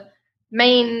the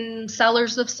main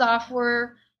sellers of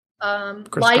software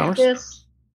like this.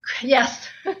 Yes.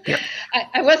 Yeah.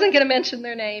 I wasn't going to mention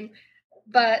their name,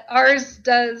 but ours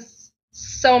does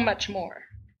so much more.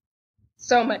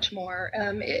 So much more.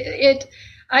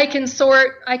 I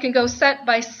can go set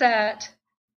by set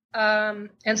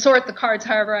and sort the cards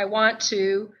however I want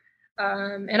to.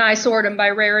 And I sort them by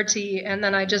rarity, and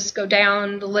then I just go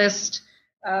down the list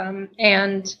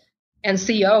and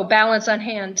see, balance on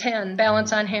hand 10,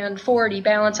 balance on hand 40,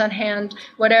 balance on hand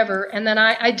whatever. And then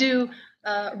I do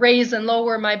raise and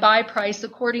lower my buy price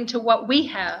according to what we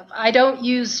have. I don't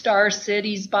use Star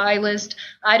City's buy list.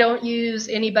 I don't use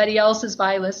anybody else's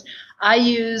buy list. I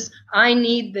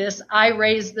need this. I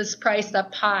raise this price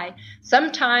up high.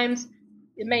 Sometimes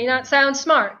it may not sound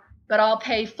smart, but I'll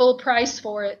pay full price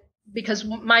for it, because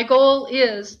my goal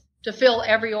is to fill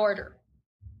every order.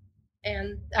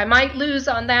 And I might lose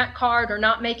on that card or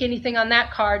not make anything on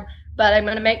that card, but I'm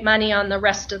going to make money on the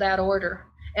rest of that order.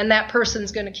 And that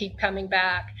person's going to keep coming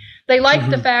back. They like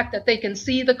the fact that they can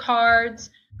see the cards.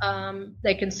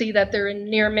 They can see that they're in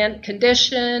near mint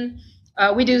condition.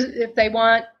 We do, if they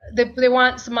want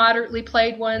some moderately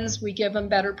played ones, we give them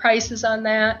better prices on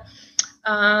that.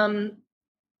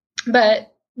 But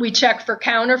we check for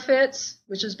counterfeits,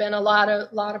 which has been a lot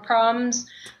of problems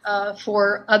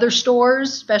for other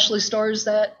stores, especially stores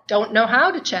that don't know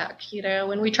how to check.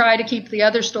 And we try to keep the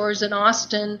other stores in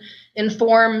Austin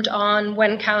informed on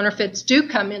when counterfeits do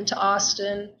come into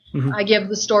Austin. I give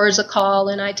the stores a call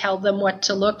and I tell them what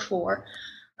to look for.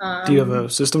 Do you have a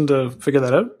system to figure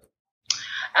that out?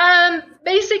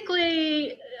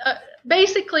 Basically,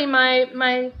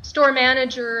 my store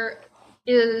manager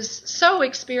is so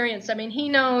experienced. I mean, he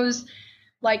knows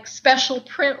like special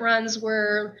print runs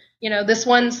where, this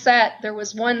one set, there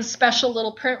was one special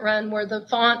little print run where the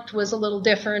font was a little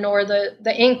different or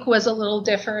the ink was a little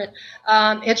different.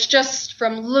 It's just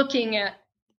from looking at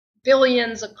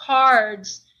billions of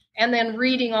cards and then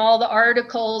reading all the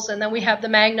articles, and then we have the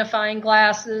magnifying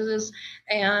glasses,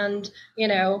 and,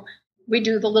 we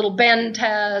do the little bend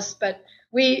test, but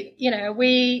we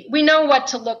know what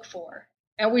to look for.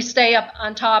 And we stay up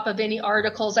on top of any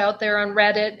articles out there on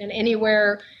Reddit and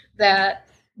anywhere that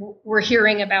we're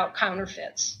hearing about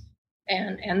counterfeits,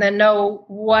 and then know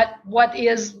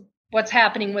what's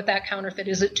happening with that counterfeit.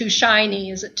 Is it too shiny?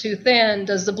 Is it too thin?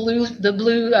 Does the blue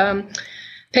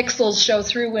pixels show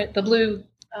through it? The blue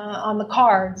on the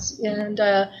cards, and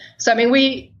so I mean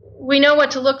we know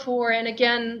what to look for. And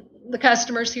again, the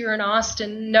customers here in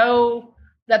Austin know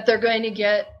that they're going to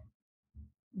get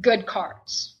good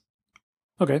cards.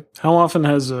 Okay. How often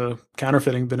has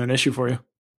counterfeiting been an issue for you?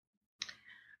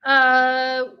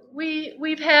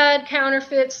 We've had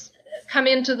counterfeits come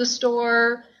into the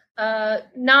store.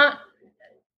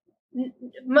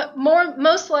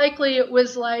 Most likely it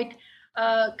was like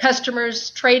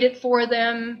customers traded for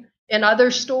them in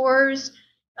other stores.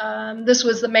 This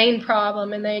was the main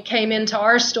problem, and they came into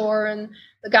our store, and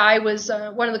the guy was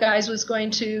one of the guys was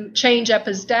going to change up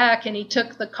his deck, and he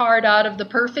took the card out of the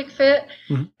perfect fit,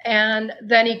 and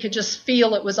then he could just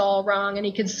feel it was all wrong, and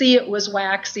he could see it was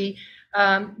waxy.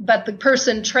 But the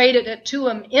person traded it to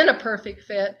him in a perfect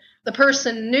fit. The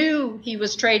person knew he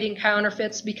was trading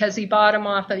counterfeits because he bought them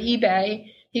off of eBay.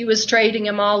 He was trading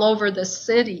them all over the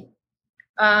city.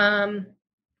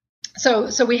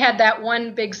 So we had that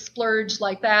one big splurge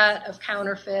like that of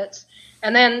counterfeits.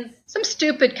 And then some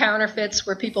stupid counterfeits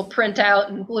where people print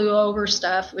out and glue over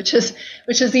stuff, which is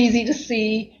easy to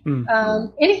see.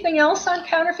 Anything else on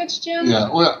counterfeits, Jim?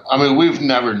 Yeah, well, I mean, we've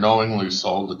never knowingly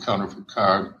sold a counterfeit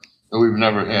card. We've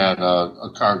never had a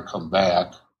card come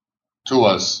back to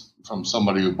us from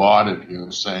somebody who bought it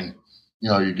here saying,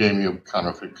 you gave me a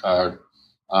counterfeit card.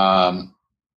 And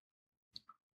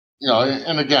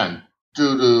again,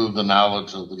 due to the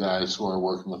knowledge of the guys who are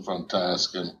working the front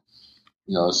desk and,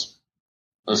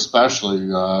 especially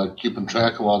keeping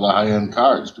track of all the high-end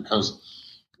cards, because,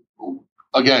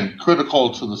 again,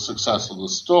 critical to the success of the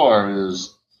store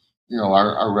is,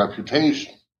 our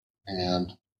reputation.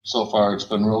 And so far it's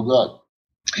been real good.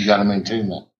 You got to maintain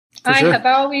that. I have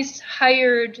always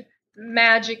hired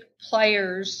Magic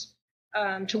players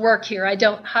to work here. I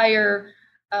don't hire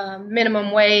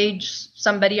minimum wage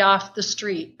somebody off the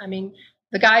street. I mean,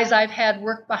 the guys I've had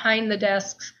work behind the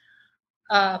desks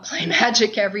play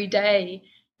Magic every day,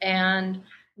 and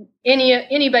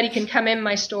anybody can come in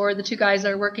my store. The two guys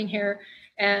that are working here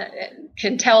and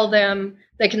can tell them,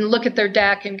 they can look at their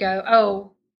deck and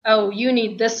go, oh, you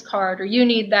need this card or you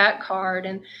need that card,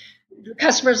 and the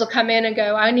customers will come in and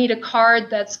go, I need a card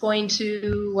that's going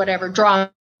to draw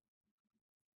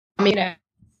me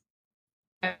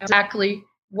exactly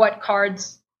what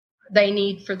cards they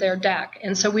need for their deck.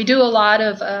 And so we do a lot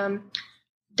of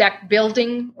deck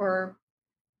building or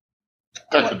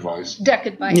deck advice.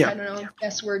 Yeah. I don't know the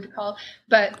best word to call it.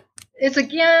 But it's,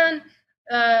 again,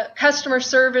 customer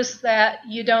service that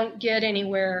you don't get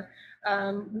anywhere.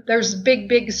 There's a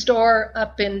big store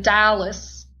up in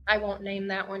Dallas. I won't name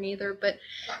that one either, but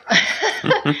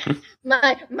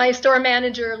my store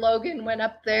manager, Logan, went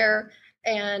up there,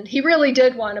 and he really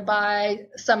did want to buy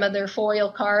some of their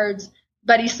foil cards,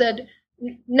 but he said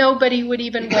nobody would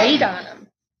even wait on them.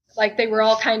 Like, they were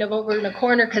all kind of over in a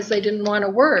corner because they didn't want to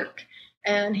work.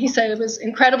 And he said it was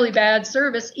incredibly bad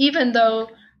service, even though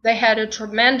they had a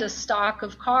tremendous stock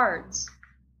of cards.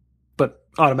 But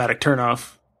automatic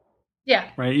turnoff. Yeah.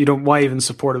 Right? You don't, why even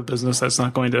support a business that's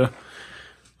not going to,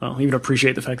 even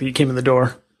appreciate the fact that you came in the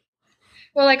door?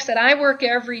 Well, like I said, I work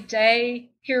every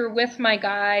day here with my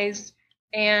guys,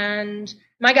 and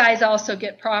my guys also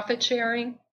get profit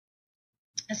sharing.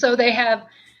 So they have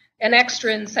an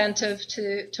extra incentive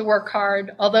to work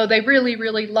hard, although they really,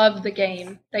 really love the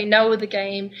game. They know the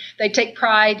game. They take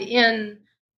pride in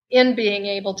being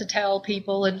able to tell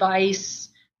people advice.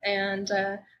 And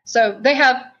so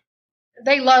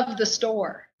they love the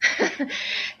store.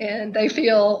 And they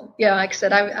feel, like I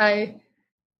said, I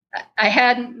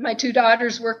had my two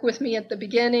daughters work with me at the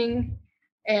beginning,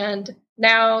 and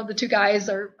now the two guys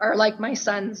are like my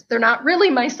sons. They're not really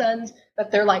my sons,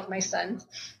 but they're like my sons.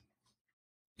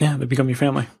 Yeah, they become your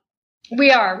family.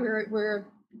 We are. We're a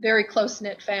very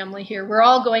close-knit family here. We're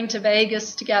all going to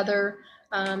Vegas together.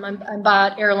 I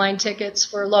bought airline tickets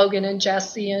for Logan and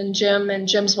Jesse and Jim and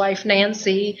Jim's wife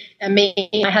Nancy and me.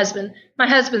 My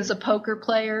husband's a poker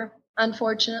player,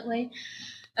 unfortunately.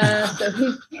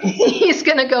 So he's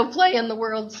going to go play in the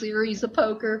World Series of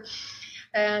Poker.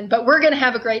 But we're going to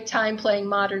have a great time playing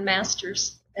Modern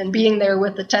Masters and being there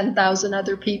with the 10,000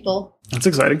 other people. That's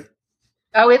exciting.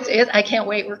 Oh, I can't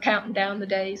wait. We're counting down the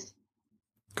days.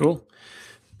 Cool.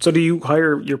 So do you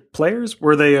hire your players?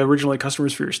 Were they originally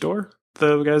customers for your store,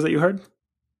 the guys that you hired?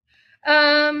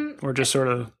 Or just sort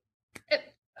of?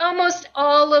 Almost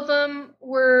all of them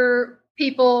were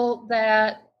people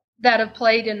that have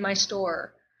played in my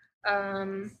store.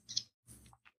 And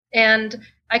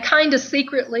I kind of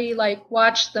secretly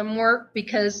watched them work,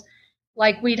 because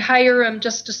we'd hire them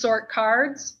just to sort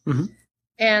cards. Mm-hmm.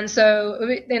 And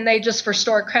they just for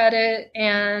store credit,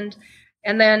 and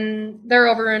then they're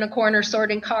over in a corner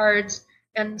sorting cards.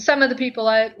 And some of the people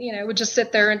would just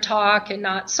sit there and talk and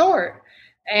not sort.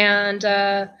 And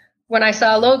when I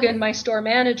saw Logan, my store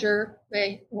manager,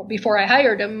 before I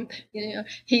hired him,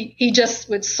 he just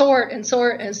would sort and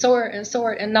sort and sort and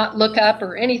sort and not look up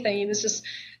or anything. He was just,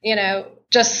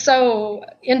 just so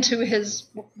into his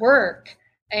work.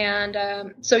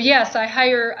 And so, yes,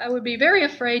 I would be very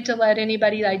afraid to let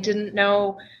anybody that I didn't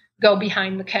know go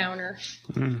behind the counter.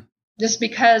 Mm. Just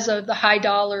because of the high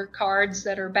dollar cards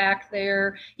that are back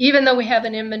there. Even though we have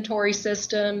an inventory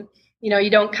system, you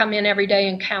don't come in every day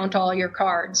and count all your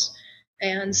cards.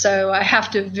 And so I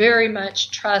have to very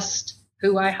much trust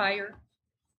who I hire.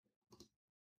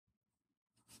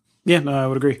 Yeah, no, I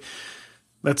would agree.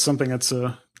 That's something that's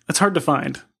hard to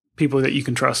find, people that you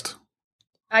can trust.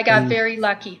 I got very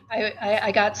lucky.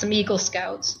 I got some Eagle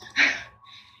Scouts.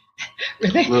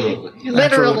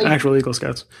 Literally. Actual Eagle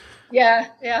Scouts. Yeah,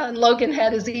 yeah. And Logan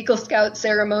had his Eagle Scout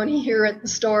ceremony here at the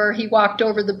store. He walked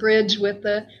over the bridge with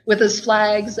his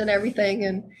flags and everything,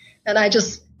 and I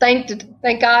just thank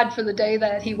God for the day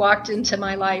that he walked into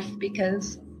my life,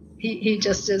 because he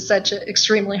just is such an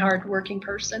extremely hardworking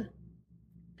person.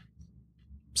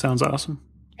 Sounds awesome.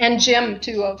 And Jim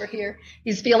too over here.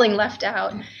 He's feeling left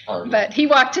out, but he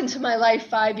walked into my life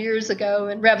 5 years ago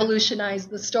and revolutionized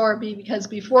the store, because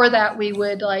before that we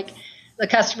would the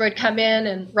customer would come in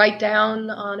and write down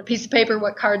on a piece of paper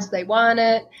what cards they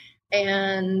wanted,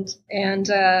 and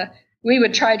we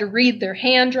would try to read their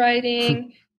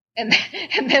handwriting, and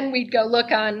then we'd go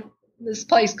look on this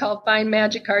place called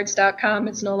findmagiccards.com.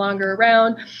 It's no longer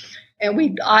around, and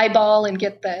we'd eyeball and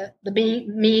get the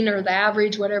mean or the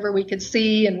average, whatever we could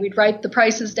see, and we'd write the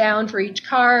prices down for each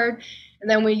card, and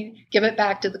then we give it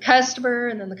back to the customer,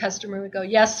 and then the customer would go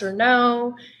yes or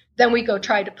no. Then we go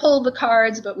try to pull the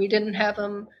cards, but we didn't have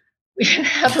them.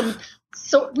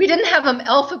 So we didn't have them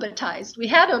alphabetized. We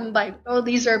had them by,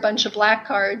 these are a bunch of black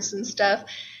cards and stuff.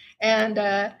 And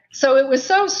so it was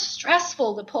so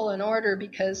stressful to pull an order,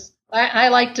 because I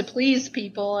like to please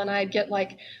people, and I'd get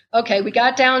okay, we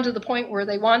got down to the point where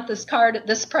they want this card at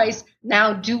this price.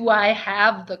 Now, do I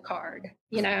have the card?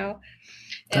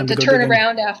 And to turn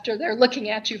around after they're looking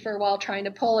at you for a while trying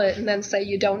to pull it and then say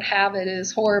you don't have it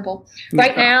is horrible.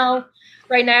 Right now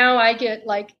I get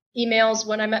emails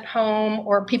when I'm at home,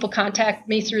 or people contact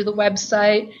me through the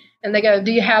website and they go,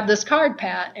 do you have this card,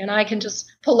 Pat? And I can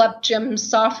just pull up Jim's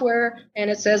software and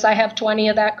it says I have 20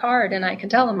 of that card, and I can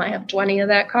tell them I have 20 of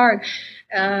that card.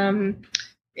 And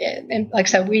like I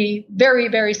said, we very,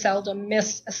 very seldom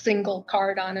miss a single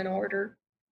card on an order.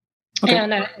 Okay.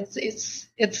 And it's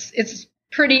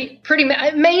pretty,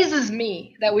 it amazes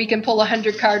me that we can pull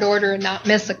 100 card order and not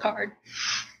miss a card.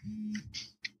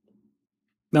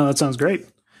 No, that sounds great.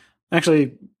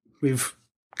 Actually, we've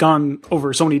gone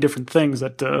over so many different things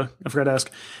that I forgot to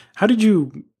ask. How did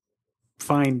you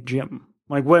find Jim?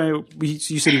 You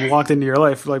said he walked into your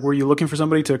life. Were you looking for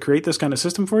somebody to create this kind of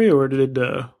system for you, or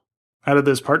how did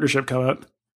this partnership come out?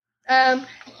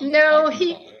 No,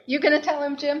 you going to tell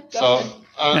him, Jim?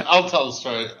 I'll tell the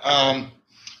story. I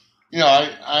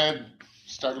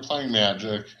started playing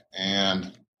Magic,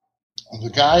 and the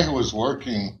guy who was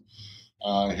working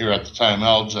here at the time,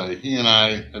 LJ, he and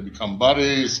I had become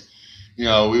buddies.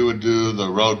 We would do the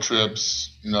road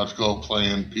trips, to go play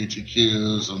in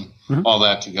PTQs and all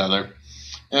that together.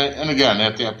 And again,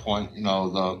 at that point,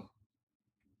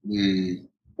 the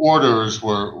orders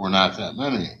were not that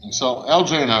many. And so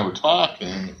LJ and I were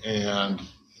talking, and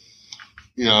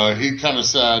he kind of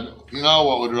said,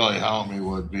 what would really help me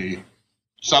would be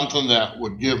something that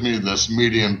would give me this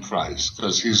median price,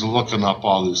 because he's looking up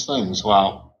all these things.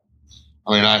 Well,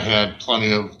 I had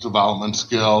plenty of development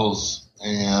skills,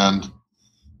 and,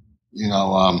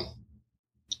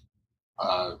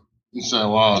 he said,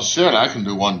 well, shit, I can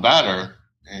do one better.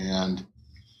 And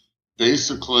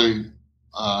basically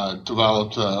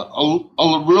developed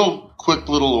a real quick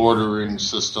little ordering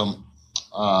system.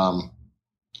 And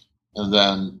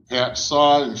then Pat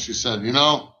saw it, and she said,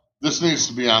 this needs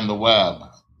to be on the web.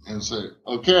 And I said,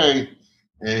 okay.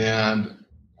 And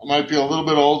I might be a little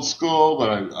bit old school,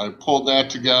 but I pulled that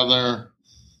together.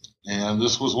 And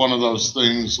this was one of those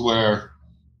things where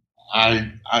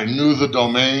I knew the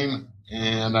domain,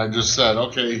 and I just said,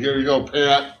 okay, here you go,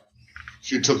 Pat.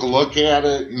 She took a look at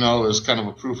it, as kind of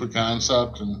a proof of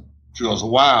concept, and she goes,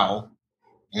 wow.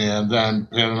 And then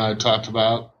Pat and I talked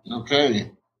about,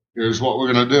 okay, here's what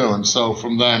we're going to do. And so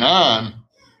from then on,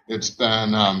 it's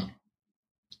been,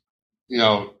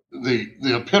 the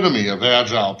epitome of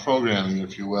agile programming,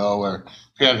 if you will, where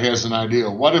Pat has an idea,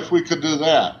 what if we could do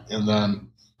that? And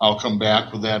then I'll come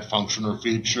back with that function or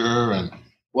feature, and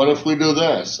what if we do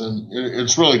this? And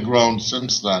it's really grown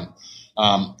since then.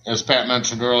 As Pat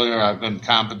mentioned earlier, I've been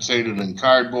compensated in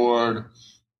cardboard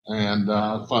and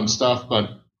fun stuff. But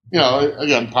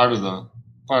again, part of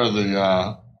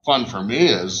the fun for me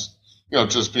is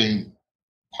just being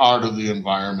part of the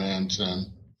environment and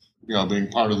being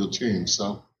part of the team.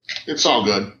 So it's all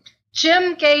good.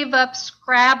 Jim gave up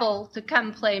Scrabble to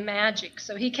come play Magic.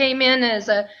 So he came in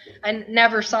I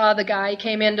never saw the guy. He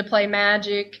came in to play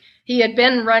Magic. He had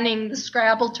been running the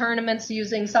Scrabble tournaments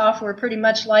using software pretty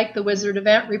much like the Wizard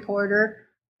Event Reporter,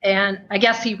 and I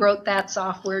guess he wrote that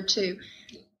software too.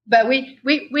 But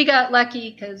we got lucky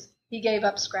because he gave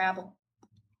up Scrabble.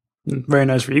 Very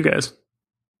nice for you guys.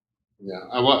 Yeah,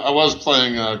 I was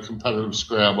playing competitive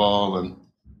Scrabble and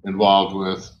involved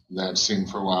with that scene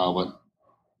for a while, but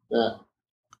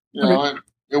yeah,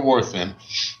 it wore thin.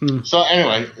 So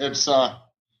anyway, it's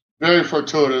very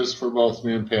fortuitous for both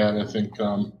me and Pat. I think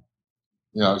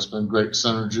It's been great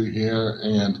synergy here.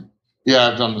 And, yeah,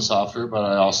 I've done the software, but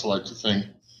I also like to think,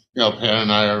 Pat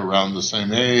and I are around the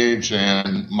same age,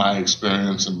 and my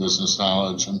experience and business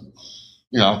knowledge and,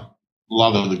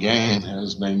 love of the game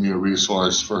has made me a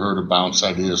resource for her to bounce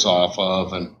ideas off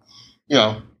of. And,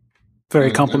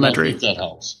 very complimentary. I think that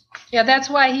helps. Yeah, that's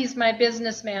why he's my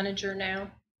business manager now.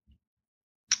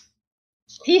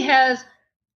 He has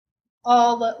a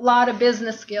lot of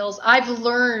business skills. I've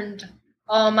learned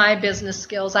all my business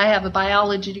skills. I have a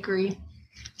biology degree,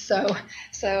 so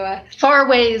far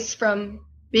ways from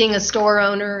being a store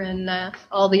owner and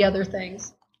all the other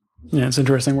things. Yeah, it's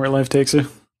interesting where life takes you.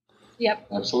 Yep.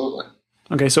 Absolutely.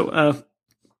 Okay, so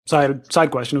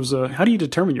side question was, how do you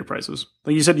determine your prices?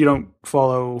 Like you said, you don't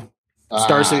follow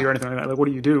Star City or anything like that. Like, what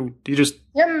do you do? Do you just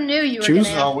knew you were choose?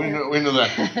 No, we knew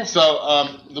that. So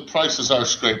the prices are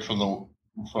scraped from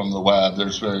the web.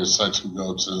 There's various sites we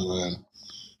go to,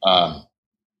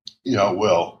 and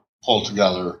we'll pull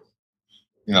together,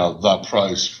 the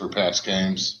price for Pat's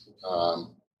games.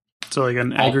 So like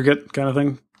an aggregate kind of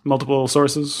thing, multiple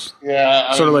sources.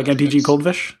 Yeah, sort of like NTG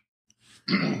Coldfish.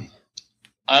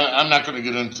 I'm not going to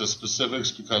get into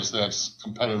specifics because that's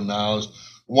competitive knowledge.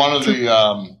 One of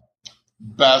the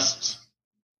best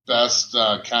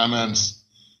comments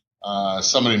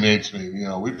somebody made to me.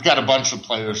 We've got a bunch of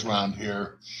players around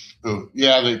here who,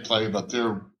 they play, but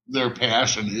their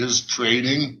passion is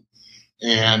trading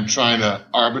and trying to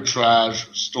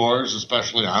arbitrage stores,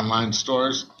 especially online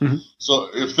stores. Mm-hmm. So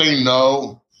if they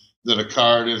know that a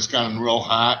card has gotten real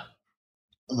hot,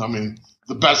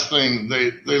 the best thing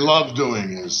they love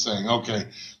doing is saying, okay,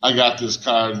 I got this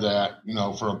card that,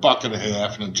 for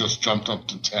 $1.50 and it just jumped up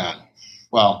to 10.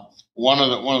 Well, one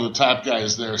of the top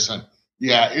guys there said,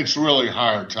 yeah, it's really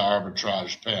hard to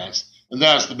arbitrage Pats. And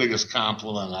that's the biggest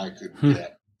compliment I could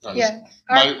get. Yeah.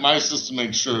 My system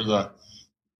makes sure that,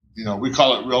 we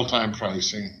call it real-time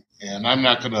pricing. And I'm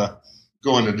not going to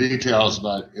go into details,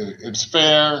 but it's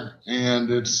fair and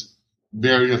it's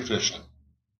very efficient.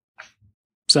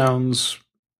 Sounds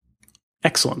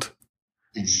excellent.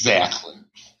 Exactly.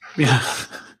 Yeah.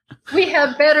 We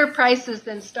have better prices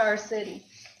than Star City.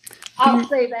 I'll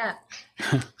say that.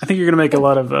 I think you're going to make a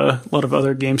lot of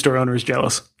other game store owners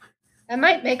jealous. I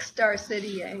might make Star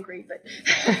City angry, but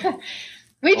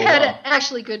we've had an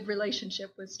actually good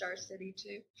relationship with Star City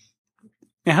too.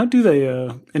 Yeah, how do they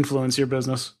influence your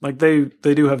business? Like they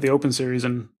do have the Open Series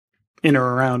in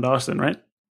or around Austin, right?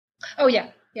 Oh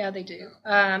yeah, they do.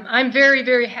 I'm very,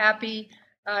 very happy.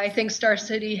 I think Star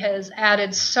City has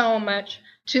added so much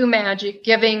to Magic,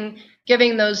 giving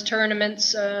those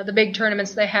tournaments, the big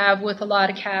tournaments they have with a lot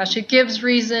of cash. It gives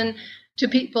reason to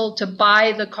people to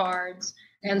buy the cards.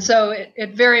 And so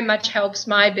it very much helps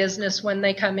my business when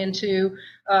they come into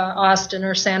Austin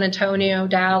or San Antonio,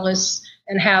 Dallas,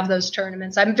 and have those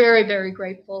tournaments. I'm very, very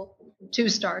grateful to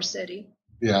Star City.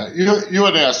 Yeah, you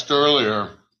had asked earlier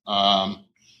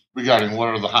regarding what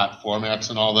are the hot formats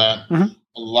and all that. Mm-hmm.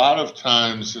 A lot of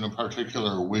times in a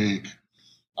particular week,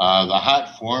 the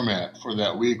hot format for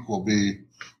that week will be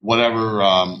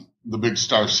whatever the big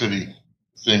Star City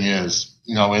thing is,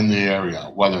 in the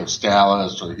area, whether it's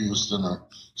Dallas or Houston or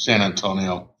San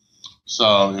Antonio.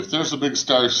 So if there's a big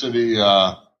Star City,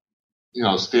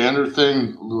 standard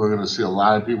thing, we're going to see a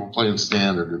lot of people playing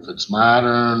standard. If it's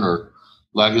modern or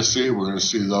legacy, we're going to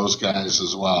see those guys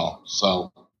as well.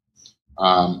 So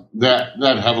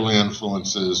that heavily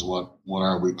influences what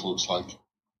our week looks like.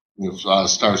 If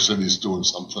Star City's doing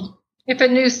something. If a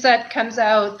new set comes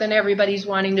out, then everybody's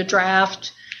wanting to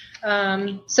draft.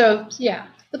 So yeah,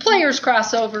 the players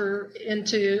cross over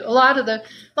into a lot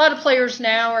of players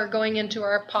now are going into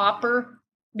our Pauper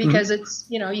because mm-hmm. it's,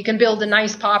 you can build a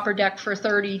nice Pauper deck for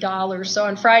 $30. So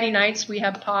on Friday nights we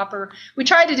have Pauper. We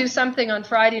try to do something on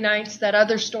Friday nights that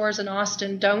other stores in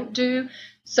Austin don't do.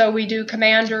 So we do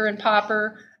Commander and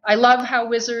Pauper. I love how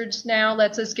Wizards now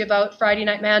lets us give out Friday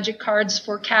Night Magic cards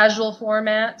for casual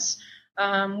formats.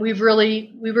 We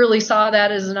really saw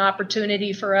that as an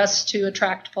opportunity for us to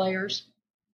attract players.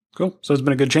 Cool. So it's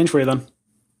been a good change for you then.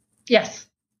 Yes.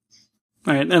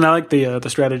 All right, and I like the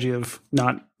strategy of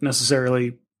not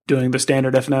necessarily doing the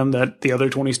standard FNM that the other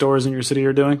 20 stores in your city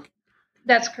are doing.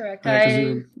 That's correct. Because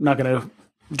you're not going to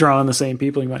draw on the same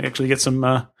people. You might actually get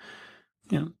some.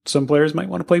 Some players might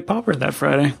want to play Pauper that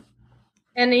Friday.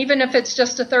 And even if it's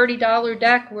just a $30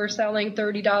 deck, we're selling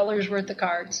 $30 worth of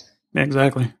cards.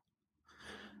 Exactly.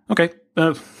 Okay.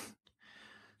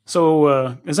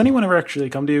 So has anyone ever actually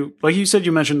come to you? Like you said,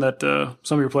 you mentioned that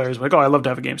some of your players were like, I'd love to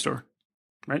have a game store,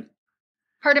 right?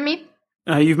 Pardon me?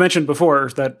 You've mentioned before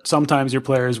that sometimes your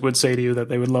players would say to you that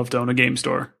they would love to own a game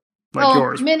store. like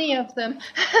yours? Many of them.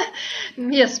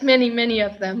 Yes, many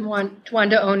of them want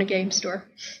to own a game store.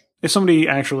 If somebody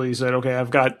actually said, okay,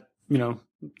 I've got,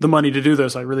 the money to do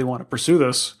this, I really want to pursue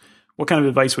this, what kind of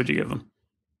advice would you give them?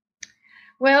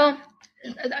 Well,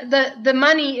 the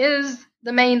money is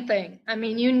the main thing. I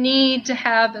mean, you need to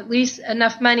have at least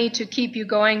enough money to keep you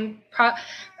going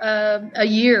a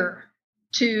year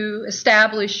to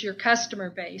establish your customer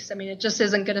base. I mean, it just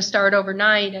isn't going to start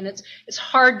overnight, and it's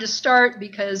hard to start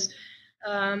because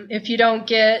if you don't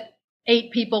get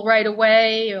 8 people right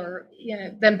away, or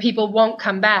then people won't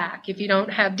come back if you don't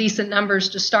have decent numbers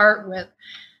to start with.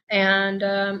 And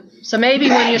so maybe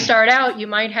when you start out, you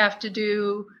might have to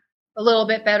do a little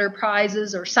bit better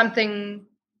prizes or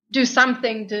do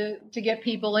something to get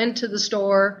people into the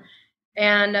store.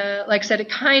 And like I said,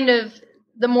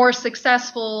 the more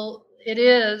successful it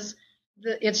is,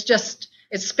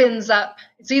 it spins up.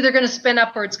 It's either going to spin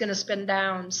up or it's going to spin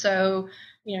down. So,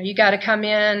 you got to come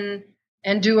in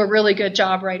and do a really good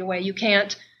job right away. You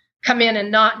can't come in and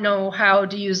not know how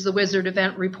to use the Wizard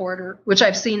Event Reporter, which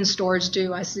I've seen stores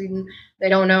do. They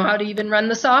don't know how to even run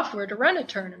the software to run a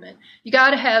tournament. You got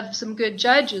to have some good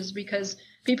judges because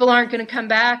people aren't going to come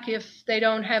back if they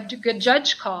don't have good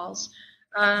judge calls.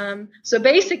 So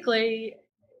basically,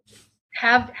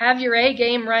 have your A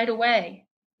game right away.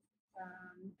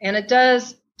 And it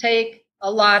does take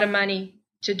a lot of money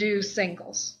to do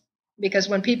singles, because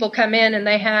when people come in and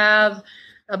they have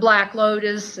a Black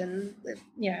Lotus and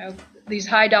these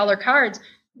high dollar cards,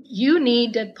 you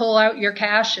need to pull out your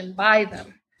cash and buy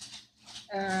them.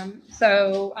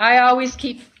 So I always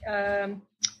keep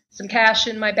some cash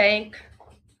in my bank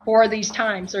for these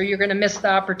times, or you're going to miss the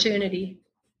opportunity.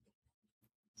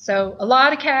 So a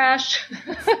lot of cash,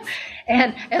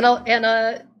 and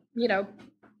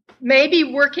maybe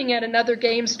working at another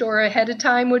game store ahead of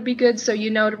time would be good, so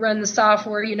to run the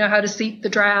software, how to seat the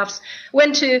drafts.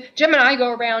 Jim and I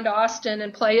go around Austin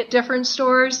and play at different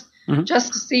stores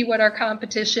just to see what our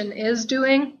competition is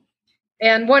doing.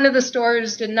 And one of the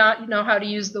stores did not know how to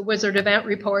use the Wizard Event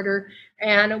Reporter,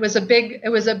 and it was a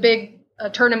big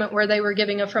tournament where they were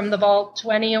giving a From the Vault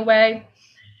 20 away,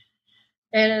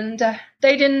 and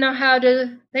they didn't know how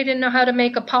to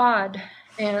make a pod,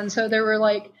 and so there were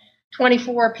like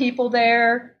 24 people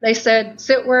there. They said,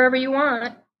 sit wherever you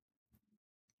want.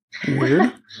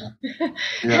 Weird.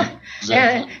 Yeah,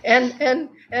 exactly. and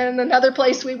another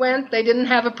place we went, they didn't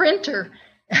have a printer.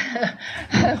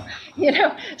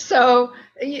 So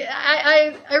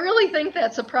I really think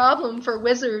that's a problem for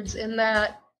Wizards, in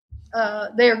that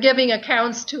they're giving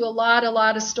accounts to a lot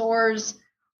of stores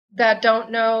that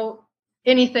don't know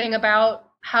anything about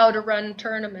how to run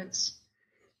tournaments.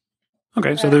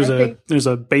 Okay, so there's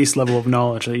a base level of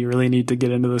knowledge that you really need to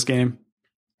get into this game,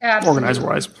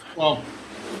 organizer-wise. Well,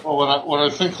 what I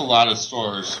think a lot of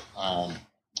stores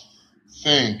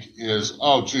think is,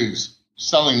 oh, geez,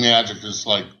 selling Magic is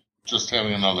like just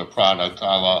having another product, a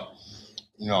la,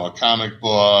 a comic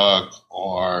book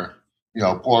or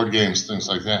board games, things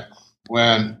like that.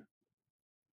 When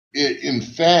in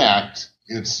fact,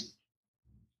 it's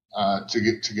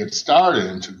to get started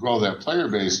and to grow that player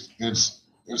base,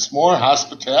 it's more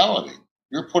hospitality.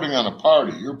 You're putting on a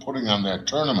party. You're putting on that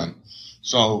tournament.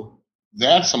 So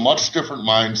that's a much different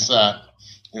mindset.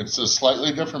 It's a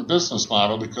slightly different business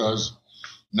model, because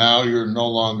now you're no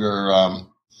longer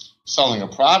selling a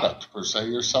product per se.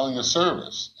 You're selling a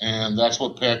service. And that's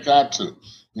what Pat got to.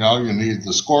 You need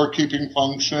the scorekeeping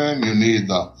function. You need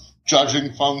the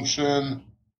judging function.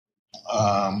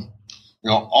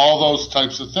 All those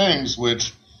types of things,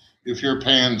 which, if you're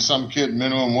paying some kid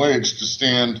minimum wage to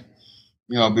stand,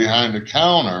 behind a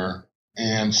counter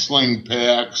and sling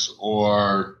packs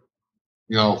or,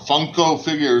 Funko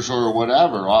figures or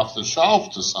whatever off the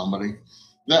shelf to somebody,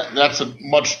 that's a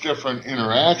much different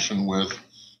interaction with,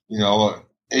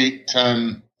 8,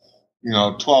 10,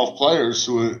 12 players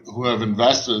who have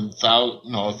invested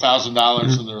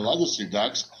 $1,000 in their legacy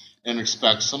decks and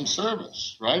expect some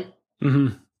service, right?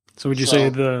 Mm-hmm. So would you say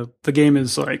the game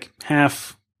is like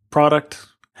half product,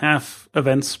 half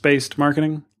events-based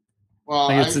marketing? Well,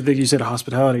 like you said,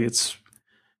 hospitality. It's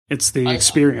the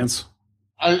experience.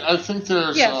 I think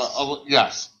there's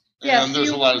yes. Yes. And there's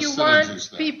a lot of synergies there. You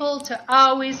want people to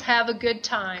always have a good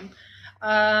time.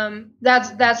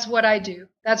 That's what I do.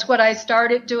 That's what I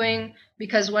started doing,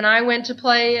 because when I went to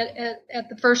play at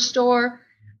the first store,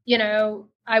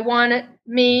 I wanted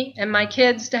me and my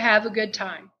kids to have a good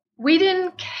time. We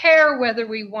didn't care whether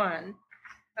we won.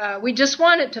 We just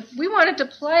wanted to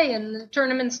play, and the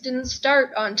tournaments didn't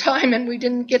start on time, and we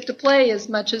didn't get to play as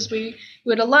much as we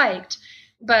would have liked.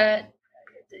 But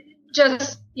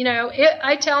just,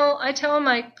 I tell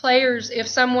my players, if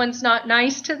someone's not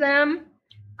nice to them,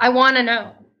 I want to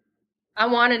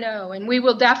know. And we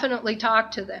will definitely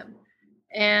talk to them.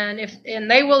 And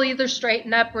they will either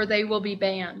straighten up or they will be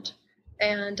banned.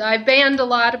 And I've banned a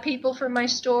lot of people from my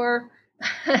store.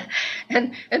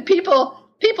 and people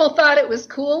thought it was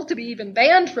cool to be even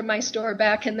banned from my store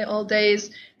back in the old days.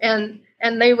 And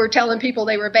they were telling people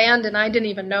they were banned, and I didn't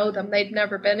even know them. They'd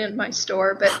never been in my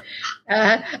store.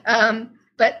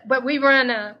 But we run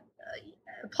a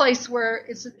place where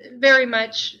it's very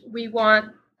much, we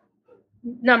want,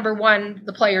 number one,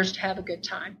 the players to have a good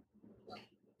time.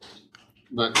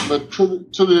 But to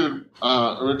the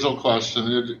original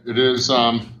question, it is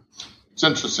it's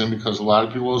interesting because a lot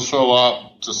of people will show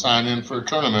up to sign in for a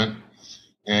tournament,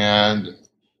 and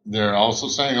they're also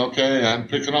saying, okay, I'm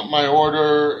picking up my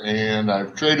order, and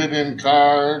I've traded in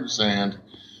cards, and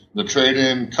the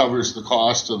trade-in covers the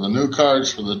cost of the new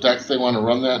cards for the deck they want to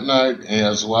run that night,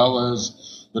 as well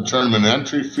as the tournament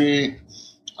entry fee.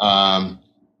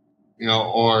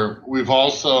 Or we've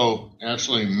also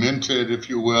actually minted, if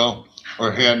you will,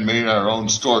 or handmade our own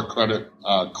store credit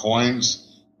coins.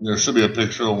 There should be a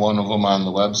picture of one of them on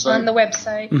the website. On the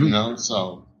website.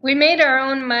 So we made our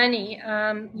own money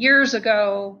years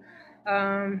ago,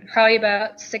 probably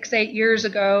about 6-8 years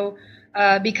ago,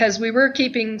 because we were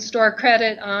keeping store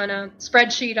credit on a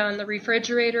spreadsheet on the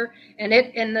refrigerator, and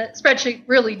the spreadsheet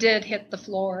really did hit the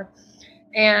floor.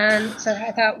 And so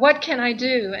I thought, what can I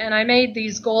do? And I made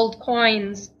these gold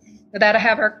coins that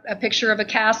have a picture of a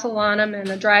castle on them and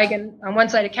a dragon on one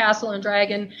side, a castle and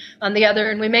dragon on the other.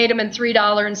 And we made them in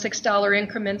 $3 and $6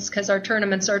 increments because our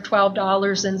tournaments are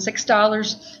 $12 and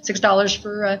 $6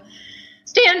 for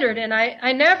standard. And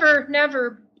I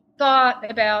never thought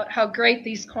about how great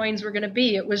these coins were going to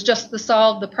be. It was just to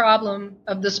solve the problem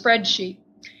of the spreadsheet.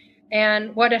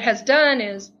 And what it has done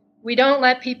is we don't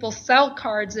let people sell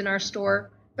cards in our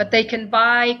store, but they can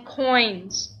buy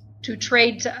coins to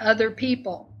trade to other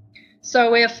people.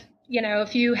 So if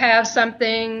you have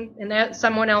something and that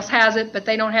someone else has it, but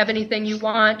they don't have anything you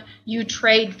want, you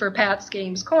trade for Pat's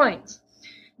Games coins.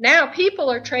 Now people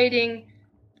are trading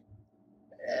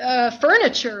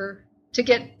furniture to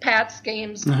get Pat's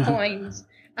Games coins.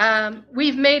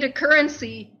 We've made a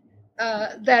currency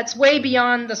that's way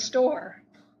beyond the store.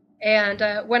 And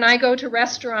when I go to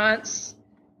restaurants,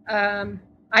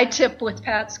 I tip with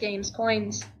Pat's Games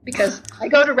coins because I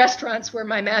go to restaurants where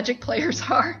my Magic players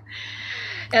are,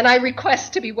 and I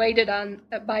request to be waited on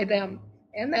by them.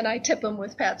 And then I tip them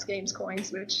with Pat's Games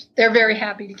coins, which they're very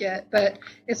happy to get. But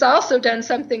it's also done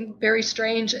something very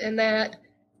strange in that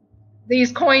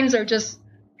these coins are just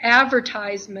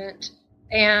advertisement.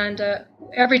 And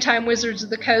every time Wizards of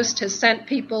the Coast has sent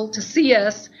people to see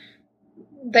us,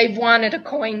 they've wanted a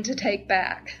coin to take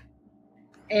back.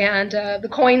 And the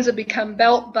coins have become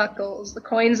belt buckles. The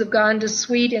coins have gone to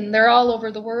Sweden. They're all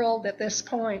over the world at this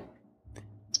point.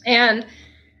 And,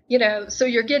 so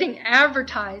you're getting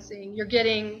advertising. You're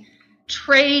getting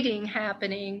trading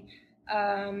happening.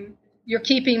 You're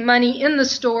keeping money in the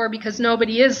store because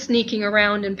nobody is sneaking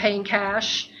around and paying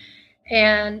cash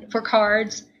and for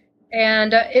cards.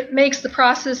 And it makes the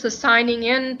process of signing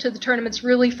in to the tournaments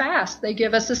really fast. They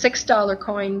give us a $6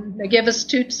 coin. They give us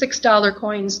 2 $6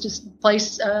 coins to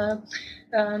place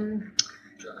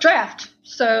draft.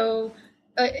 So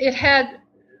it had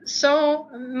so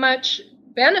much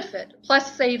benefit,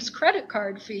 plus saves credit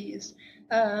card fees,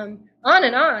 on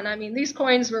and on. I mean, these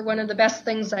coins were one of the best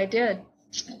things I did.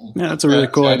 Yeah, that's a really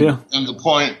cool idea. And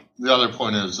the other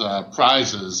point is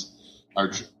prizes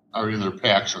are either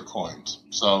packs or coins.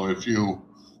 So if you,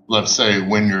 let's say,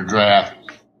 win your draft,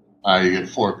 you get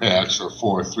 4 packs or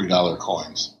 4 $3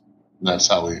 coins. And that's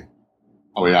how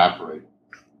we operate.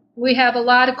 We have a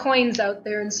lot of coins out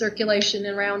there in circulation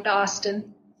around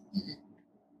Austin.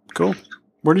 Cool.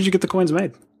 Where did you get the coins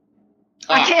made?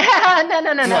 I can't.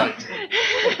 No.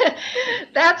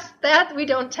 That we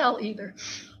don't tell either.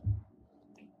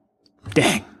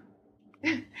 Dang.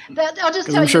 I'll just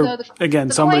tell you, though.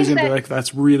 Somebody's going to be like,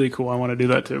 that's really cool. I want to do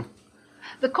that too.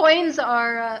 The coins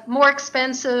are more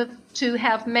expensive to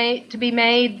be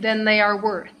made than they are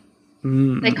worth.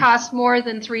 Mm. They cost more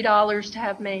than $3 to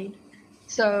have made.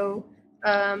 So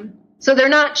they're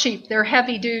not cheap. They're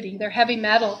heavy duty. They're heavy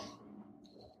metal.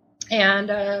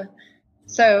 And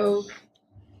so...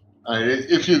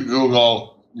 if you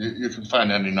Google, you can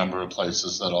find any number of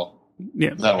places that will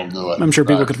do it. I'm sure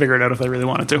people could figure it out if they really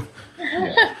wanted to.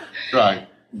 Yeah, right.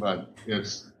 But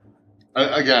it's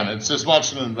as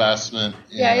much an investment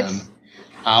in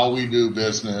how we do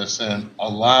business and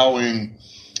allowing,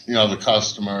 the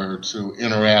customer to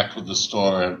interact with the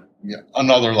store at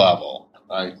another level.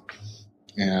 right?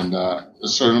 And a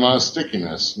certain amount of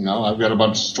stickiness. I've got a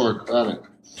bunch of store credit,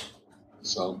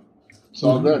 so it's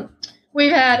all good.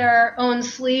 We've had our own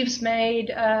sleeves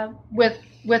made with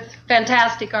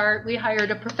fantastic art. We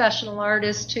hired a professional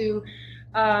artist who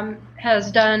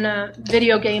has done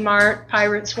video game art,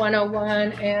 Pirates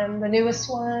 101, and the newest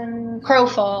one,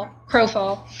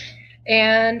 Crowfall.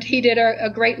 And he did a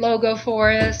great logo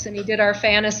for us, and he did our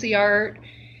fantasy art.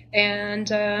 And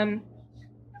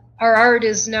our art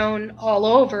is known all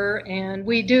over, and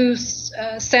we do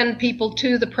send people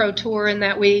to the Pro Tour in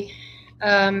that we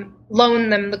loan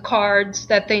them the cards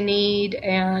that they need,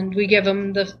 and we give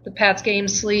them the Pat's Game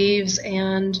sleeves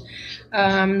and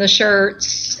the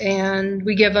shirts, and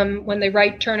we give them, when they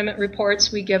write tournament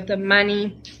reports, we give them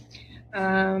money.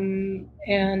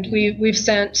 And we've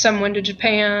sent someone to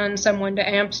Japan, someone to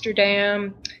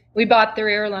Amsterdam. We bought their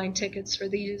airline tickets for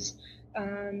these.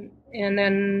 And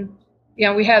then,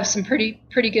 we have some pretty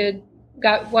good.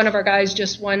 One of our guys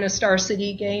just won a Star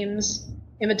City Games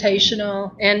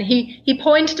Invitational, and he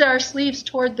pointed our sleeves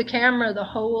toward the camera the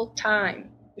whole time,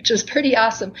 which was pretty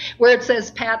awesome. Where it says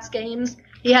Pat's Games,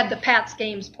 he had the Pat's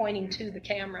Games pointing to the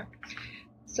camera.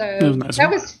 So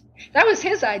that was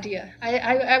his idea.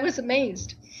 I was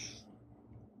amazed.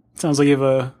 Sounds like you have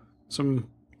a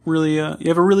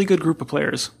really good group of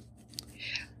players.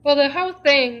 Well, the whole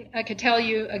thing I could tell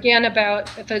you again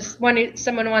about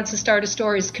someone wants to start a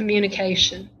store is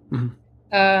communication. Mm-hmm.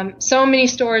 So many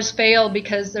stores fail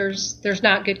because there's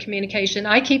not good communication.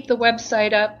 I keep the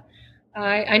website up.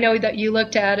 I know that you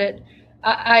looked at it.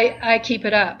 I keep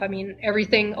it up. I mean,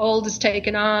 everything old is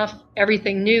taken off.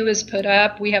 Everything new is put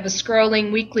up. We have a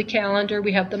scrolling weekly calendar.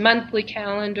 We have the monthly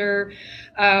calendar.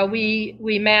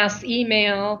 We mass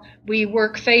email. We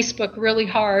work Facebook really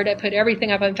hard. I put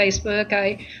everything up on Facebook.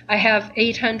 I have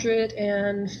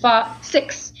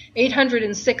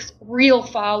 806 real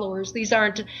followers. These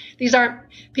aren't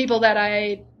people that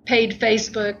I paid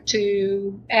Facebook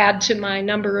to add to my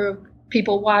number of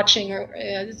people watching.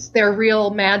 They're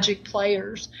real Magic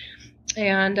players.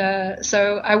 And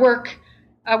so I work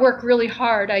really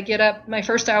hard. I get up, my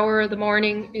first hour of the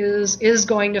morning is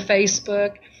going to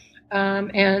Facebook.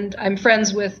 And I'm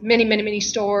friends with many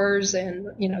stores, and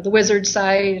the Wizard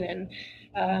site, and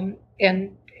I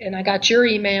got your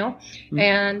email,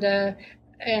 mm-hmm.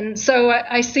 And so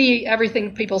I see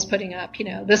everything people's putting up.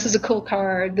 This is a cool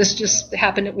card. This just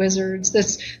happened at Wizards.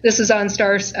 This is on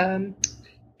Stars.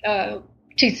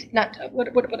 MTG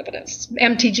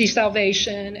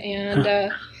Salvation,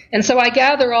 and so I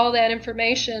gather all that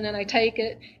information and I take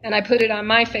it and I put it on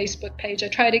my Facebook page. I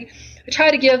try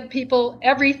to give people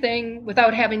everything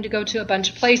without having to go to a bunch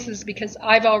of places, because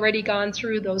I've already gone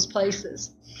through those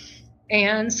places.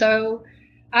 And so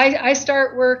I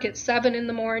start work at 7 in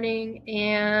the morning,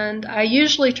 and I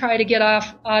usually try to get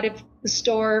out of the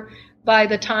store by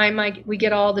the time we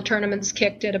get all the tournaments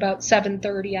kicked at about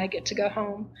 7:30. I get to go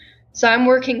home. So I'm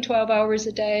working 12 hours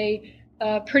a day,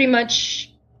 pretty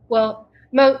much,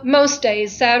 most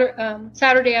days,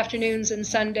 Saturday afternoons and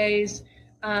Sundays.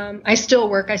 I still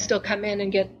work. I still come in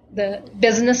and get the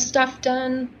business stuff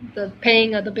done, the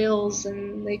paying of the bills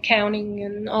and the accounting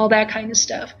and all that kind of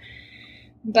stuff.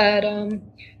 But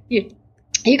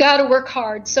you got to work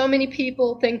hard. So many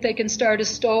people think they can start a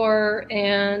store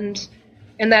and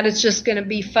that it's just going to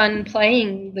be fun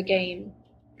playing the game.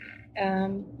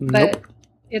 But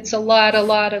it's a lot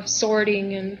of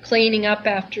sorting and cleaning up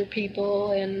after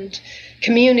people and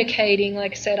communicating.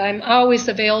 Like I said, I'm always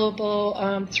available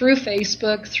through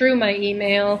Facebook, through my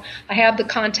email. I have the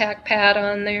contact pad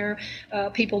on there.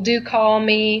 People do call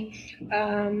me.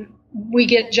 We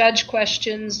get judge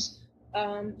questions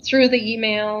through the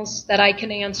emails that I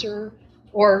can answer,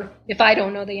 or if I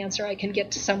don't know the answer, I can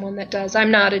get to someone that does.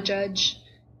 I'm not a judge.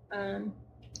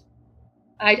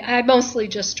 I mostly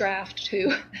just draft,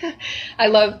 too. I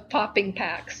love popping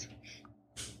packs.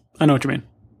 I know what you mean.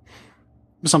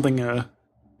 There's something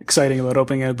exciting about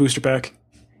opening a booster pack.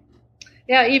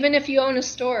 Yeah, even if you own a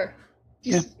store,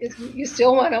 you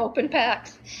still want to open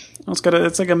packs. Well,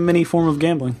 it's like a mini form of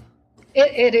gambling.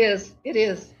 It is,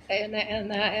 and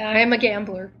I am a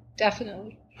gambler,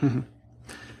 definitely. Mm-hmm.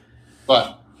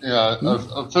 But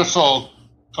official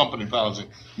company policy: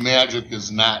 Magic is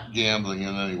not gambling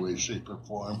in any way, shape, or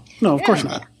form. No, of course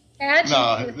not.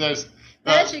 Magic's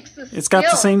it's got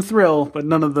the same thrill, but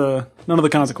none of the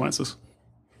consequences.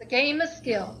 The game of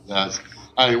skill. Yes,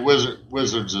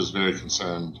 Wizards is very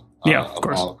concerned. Yeah, of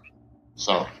course.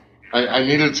 So I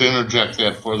needed to interject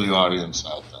that for the audience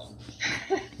out there.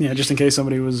 Yeah, just in case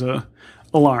somebody was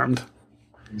alarmed.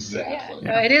 Exactly.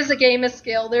 Yeah. It is a game of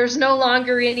skill. There's no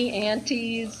longer any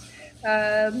antes.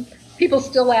 people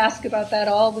still ask about that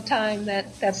all the time.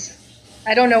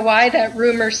 I don't know why that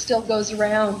rumor still goes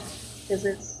around, because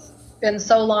it's been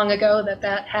so long ago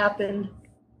that happened.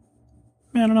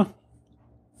 Yeah, I don't know.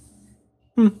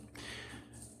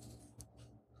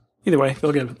 Either way,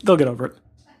 they'll get over it.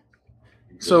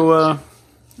 So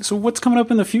what's coming up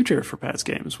in the future for Pat's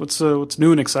Games? What's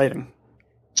new and exciting?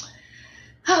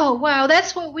 Oh wow,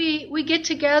 that's what we get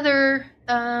together,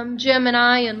 Jim and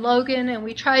I and Logan, and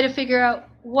we try to figure out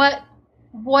what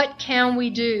can we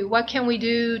do? What can we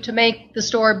do to make the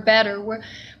store better?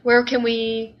 Where can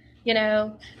we,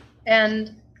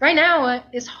 and right now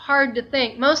it's hard to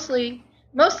think. Mostly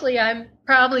I'm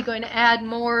probably going to add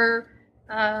more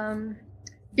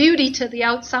beauty to the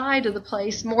outside of the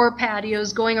place, more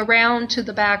patios going around to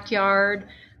the backyard.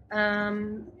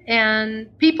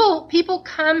 And people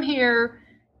come here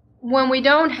when we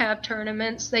don't have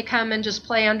tournaments. They come and just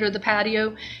play under the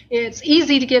patio. It's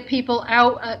easy to get people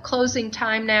out at closing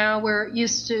time now, where it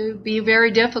used to be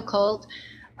very difficult,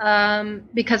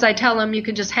 because I tell them you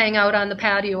can just hang out on the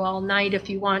patio all night if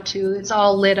you want to. It's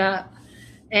all lit up.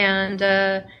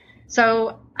 And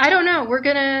so I don't know.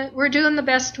 We're doing the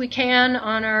best we can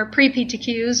on our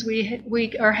pre-PTQs.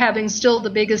 We are having still the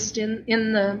biggest in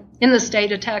the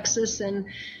state of Texas, and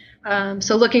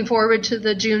so looking forward to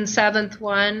the June 7th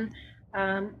one.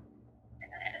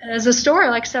 As a store,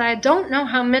 like I said, I don't know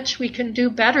how much we can do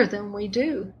better than we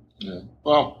do. Yeah.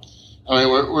 Well, I mean,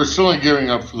 we're certainly gearing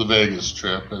up for the Vegas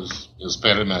trip, as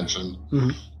Pat had mentioned.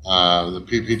 Mm-hmm. The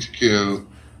PPTQ,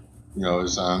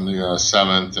 is on the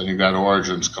 7th, and you've got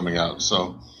Origins coming out.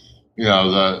 So,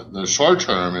 the short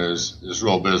term is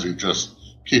real busy, just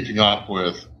keeping up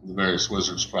with the various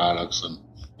Wizards products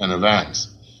and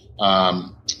events.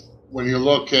 When you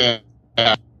look at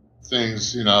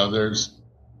things, there's,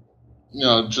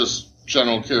 just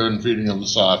general care and feeding of the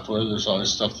software. There's always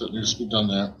stuff that needs to be done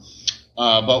there.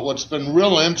 But what's been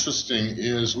real interesting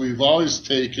is we've always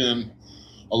taken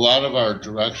a lot of our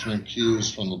direction and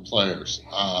cues from the players,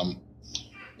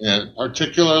 and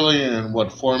particularly in what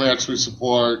formats we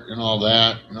support and all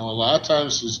that. A lot of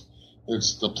times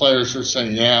it's the players who are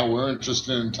saying, yeah, we're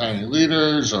interested in tiny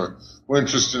leaders, or we're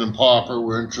interested in Pauper,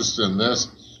 we're interested in this,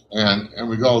 and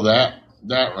we go that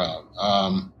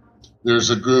route.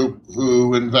 There's a group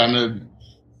who invented,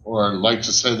 or like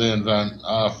to say they invent,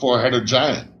 four-headed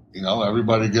giant.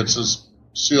 Everybody gets this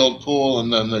sealed pool,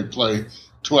 and then they play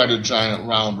two-headed giant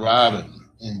round robin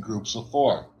in groups of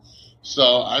four.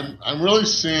 So I'm really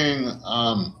seeing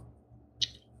a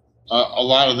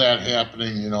lot of that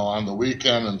happening, on the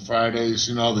weekend and Fridays.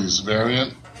 These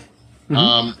variant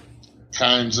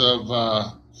kinds of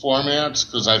formats,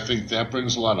 because I think that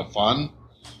brings a lot of fun,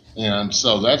 and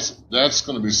so that's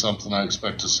going to be something I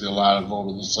expect to see a lot of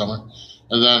over the summer.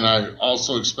 And then I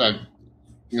also expect,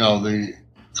 the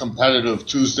competitive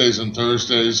Tuesdays and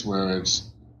Thursdays, where it's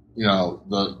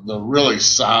the really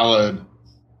solid,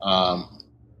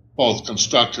 both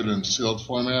constructed and sealed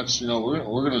formats.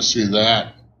 We're going to see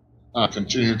that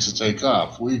continue to take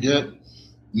off. We get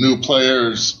new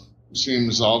players,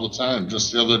 seems all the time.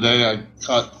 Just the other day, I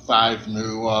cut 5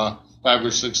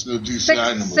 or 6 new DCI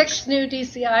numbers. 6 new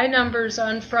DCI numbers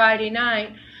on Friday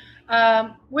night.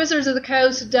 Wizards of the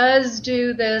Coast does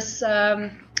do this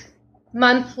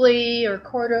monthly or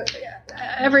quarter,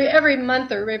 every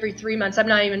month or every 3 months. I'm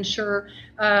not even sure.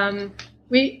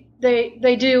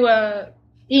 They do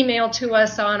email to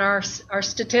us on our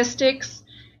statistics,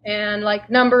 and like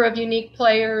number of unique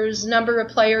players, number of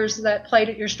players that played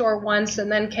at your store once and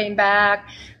then came back,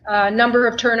 number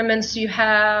of tournaments you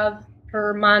have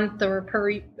per month or per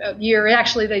year.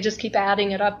 Actually, they just keep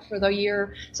adding it up for the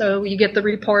year, so you get the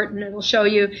report and it'll show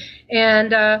you.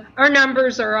 And our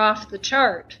numbers are off the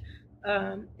chart,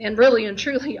 and really and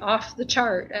truly off the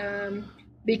chart,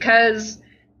 because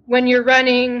when you're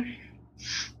running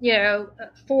 4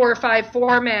 or 5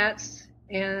 formats,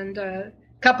 and a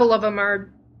couple of them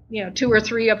are, 2 or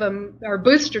 3 of them are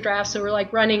booster drafts, so we're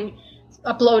like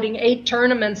uploading 8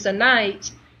 tournaments a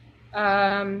night,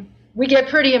 we get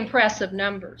pretty impressive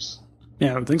numbers.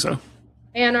 Yeah, I would think so.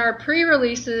 And our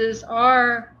pre-releases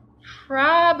are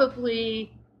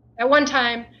probably, at one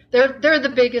time, they're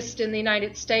the biggest in the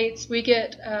United States. We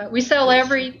sell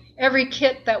every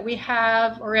kit that we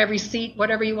have, or every seat,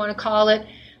 whatever you want to call it.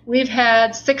 We've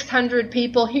had 600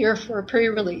 people here for a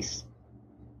pre-release,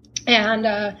 and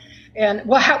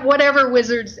whatever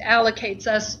Wizards allocates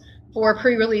us for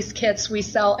pre-release kits, we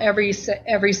sell every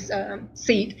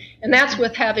seat, and that's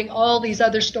with having all these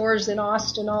other stores in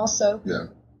Austin also. Yeah,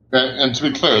 and to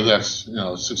be clear, that's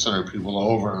 600 people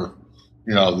over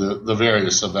the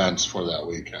various events for that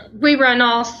weekend. We run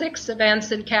all 6 events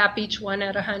and cap each one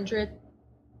at 100.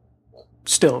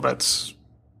 still, that's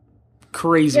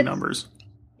crazy numbers.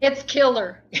 It's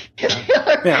killer. It's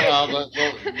killer. Yeah.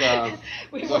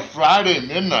 Well, the Friday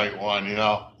midnight one,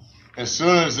 as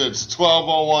soon as it's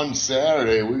 12:01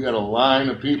 Saturday, we got a line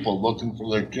of people looking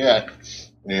for their kit,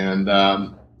 and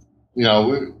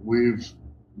we've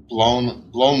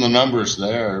blown the numbers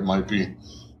there. It might be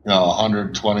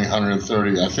 120,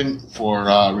 130. I think for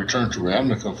Return to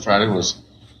Ravnica, Friday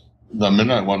the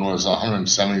midnight one was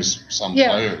 170 some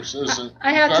players. It was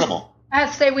incredible. I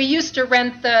have to say, we used to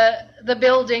rent the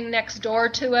building next door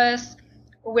to us,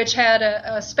 which had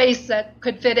a space that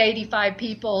could fit 85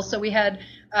 people. So we had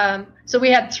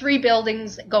 3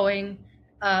 buildings going.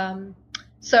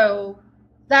 So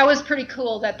that was pretty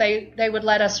cool that they would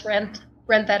let us rent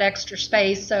that extra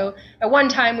space. So at one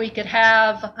time we could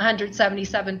have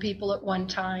 177 people at one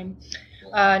time.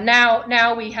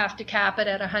 Now we have to cap it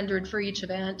at 100 for each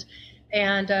event.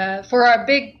 And for our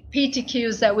big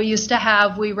PTQs that we used to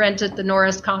have, we rented the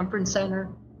Norris Conference Center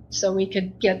so we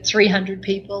could get 300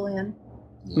 people in.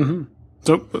 Mm-hmm.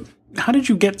 So how did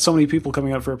you get so many people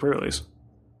coming out for a pre-release?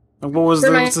 What's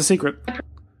the secret?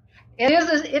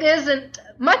 It isn't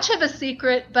much of a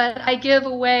secret, but I give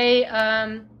away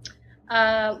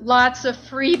lots of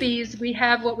freebies. We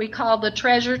have what we call the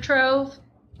treasure trove.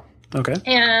 Okay.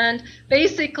 And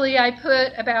basically I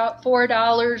put about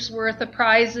 $4 worth of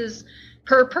prizes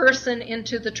per person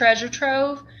into the treasure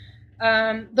trove.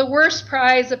 The worst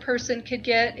prize a person could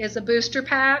get is a booster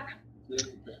pack.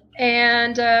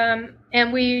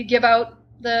 And we give out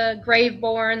the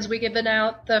Graveborns. We give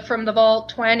out from the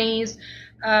Vault 20s.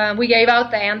 We gave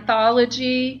out the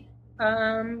anthology.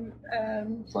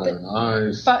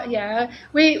 Nice. Yeah,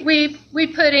 we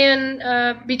put in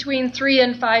between $3,000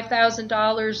 and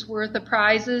 $5,000 worth of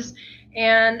prizes,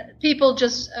 and people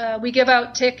we give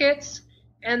out tickets,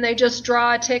 and they just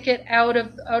draw a ticket out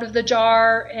of the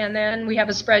jar, and then we have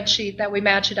a spreadsheet that we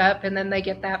match it up, and then they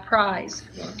get that prize.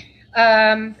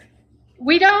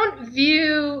 We don't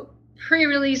view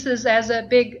pre-releases as a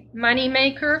big money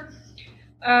maker.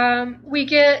 We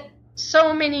get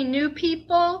so many new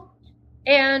people.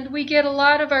 And we get a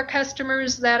lot of our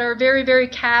customers that are very, very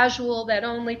casual that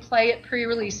only play at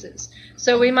pre-releases.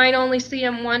 So we might only see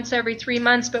them once every 3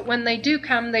 months, but when they do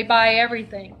come, they buy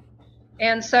everything.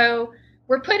 And so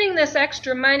we're putting this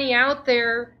extra money out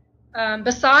there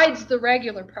besides the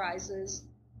regular prizes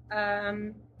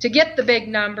to get the big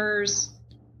numbers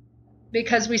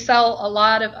because we sell a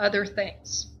lot of other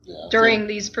things during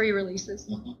these pre-releases.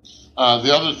 Mm-hmm.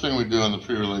 The other thing we do in the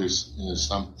pre-release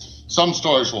is some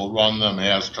stores will run them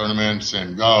as tournaments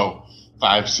and go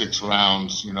 5-6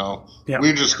 rounds.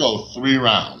 We just go 3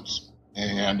 rounds,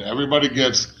 and everybody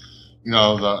gets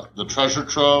the treasure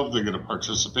trove. They get a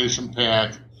participation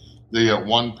pack. They get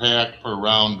 1 pack per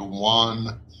round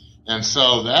 1, and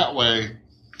so that way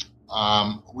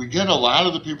we get a lot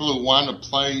of the people who want to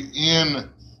play in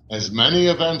as many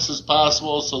events as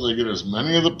possible, so they get as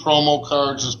many of the promo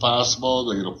cards as possible.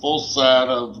 They get a full set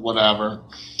of whatever.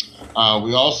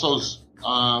 We also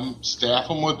staff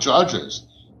them with judges.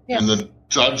 Yes. And the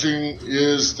judging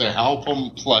is to help them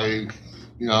play,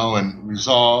 and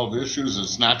resolve issues.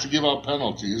 It's not to give out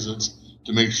penalties. It's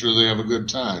to make sure they have a good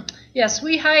time. Yes,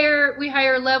 we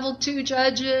hire level 2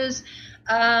 judges.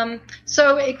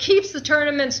 So it keeps the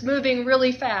tournaments moving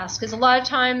really fast because a lot of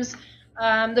times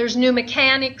there's new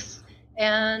mechanics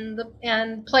and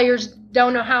players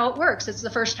don't know how it works. It's the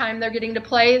first time they're getting to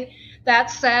play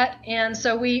that set, and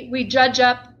so we judge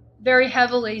up very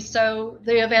heavily so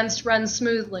the events run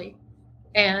smoothly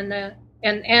and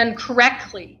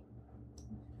correctly.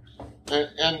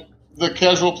 And the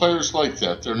casual players like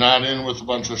that. They're not in with a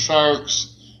bunch of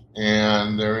sharks,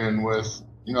 and they're in with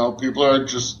people are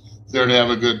just there to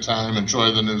have a good time,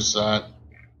 enjoy the new set.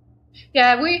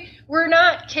 Yeah, we're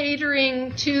not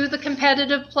catering to the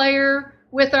competitive player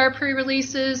with our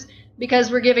pre-releases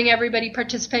because we're giving everybody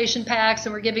participation packs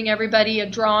and we're giving everybody a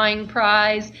drawing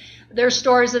prize. There's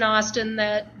stores in Austin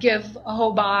that give a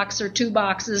whole box or 2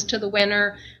 boxes to the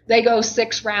winner. They go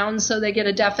 6 rounds, so they get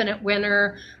a definite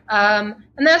winner. And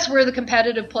that's where the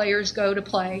competitive players go to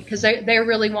play because they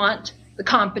really want the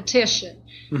competition.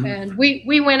 Mm-hmm. And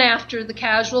we went after the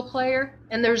casual player,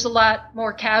 and there's a lot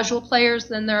more casual players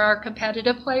than there are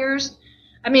competitive players.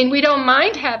 I mean, we don't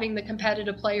mind having the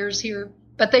competitive players here,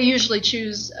 but they usually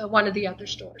choose one of the other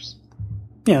stores.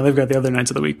 Yeah, they've got the other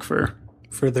nights of the week for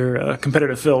their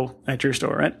competitive fill at your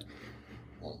store, right?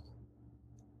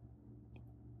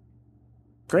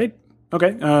 Great.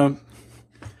 Okay.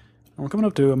 We're coming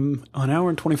up to an hour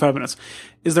and 25 minutes.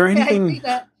 Is there anything?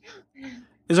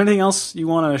 Is there anything else you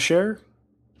want to share?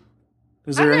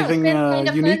 Is there anything it's been kind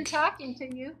of unique? fun talking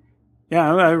to you. Yeah,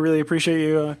 I really appreciate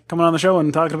you coming on the show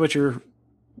and talking about your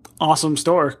awesome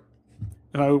store.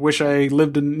 I wish I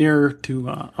lived near to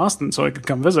Austin so I could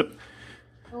come visit,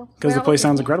 because the place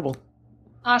sounds incredible.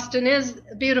 Austin is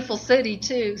a beautiful city,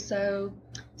 too, so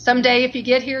someday if you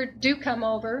get here, do come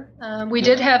over. We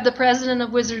did have the president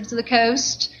of Wizards of the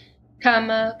Coast come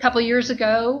a couple years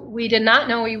ago. We did not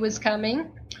know he was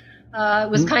coming. It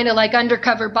was kind of like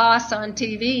Undercover Boss on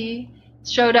TV.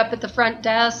 Showed up at the front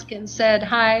desk and said,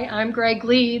 "Hi, I'm Greg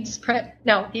Leeds."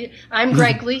 I'm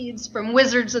Greg Leeds from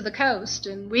Wizards of the Coast,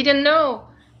 and we didn't know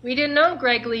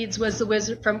Greg Leeds was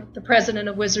the president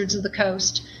of Wizards of the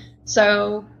Coast.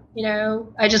 So,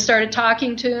 I just started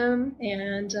talking to him,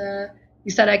 and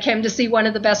he said I came to see one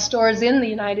of the best stores in the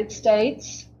United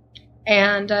States,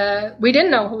 and we didn't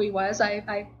know who he was.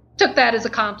 I took that as a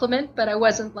compliment, but I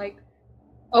wasn't like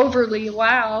overly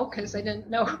wow, because I didn't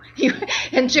know.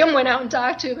 And Jim went out and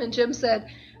talked to him, and Jim said,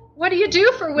 "What do you do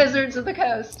for Wizards of the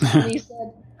Coast?" And he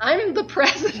said, "I'm the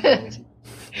president.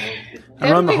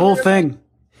 I run the whole thing."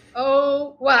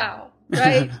 Oh, wow.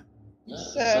 Right?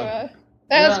 So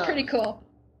that was pretty cool.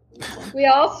 We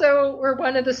also were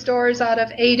one of the stores out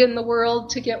of 8 in the world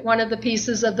to get one of the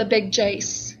pieces of the big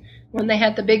Jace, when they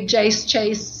had the big Jace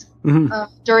chase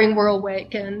during World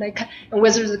Week, and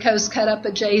Wizards of the Coast cut up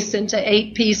a Jace into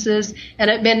 8 pieces,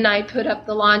 and at midnight put up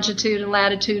the longitude and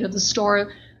latitude of the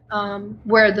store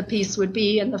where the piece would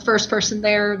be, and the first person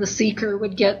there, the seeker,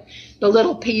 would get the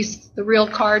little piece, the real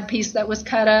card piece that was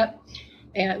cut up,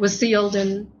 and it was sealed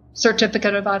in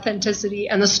certificate of authenticity,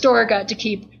 and the store got to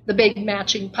keep the big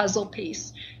matching puzzle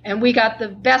piece. And we got the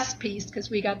best piece because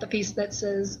we got the piece that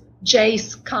says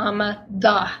Jace,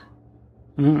 the.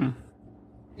 Mm.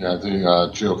 Yeah, the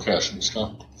geocaching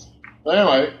stuff. But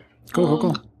anyway.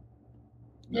 Cool.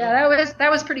 Yeah, that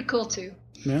was pretty cool too.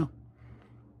 Yeah.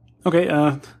 Okay,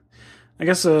 I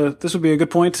guess this would be a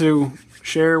good point to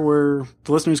share where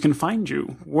the listeners can find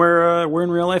you. Where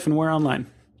in real life and where online?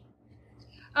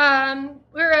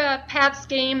 We're at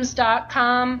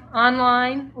patsgames.com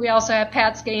online. We also have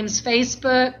Pat's Games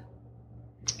Facebook.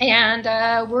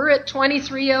 And we're at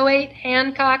 2308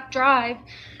 Hancock Drive,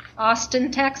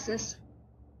 Austin, Texas.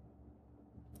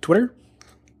 Twitter?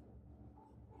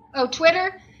 Oh,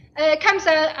 Twitter? It comes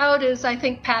out as, I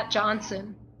think, Pat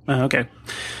Johnson. Okay.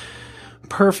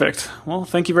 Perfect. Well,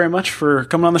 thank you very much for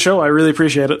coming on the show. I really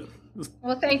appreciate it.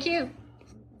 Well, thank you.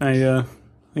 I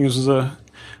think this was a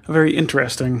very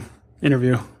interesting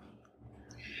interview.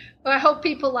 Well, I hope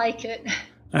people like it.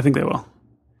 I think they will.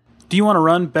 Do you want to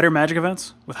run better Magic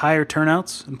events with higher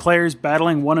turnouts and players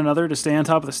battling one another to stay on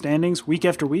top of the standings week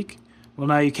after week? Well,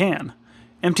 now you can.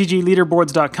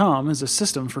 MTGLeaderboards.com is a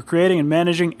system for creating and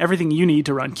managing everything you need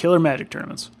to run killer Magic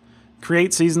tournaments.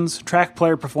 Create seasons, track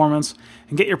player performance,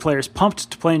 and get your players pumped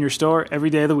to play in your store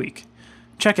every day of the week.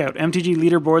 Check out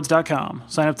MTGLeaderboards.com,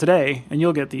 sign up today, and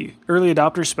you'll get the early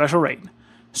adopter special rate.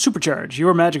 Supercharge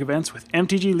your Magic events with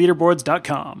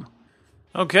MTGLeaderboards.com.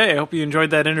 Okay, I hope you enjoyed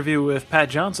that interview with Pat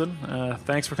Johnson.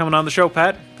 Thanks for coming on the show,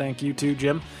 Pat. Thank you too,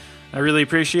 Jim. I really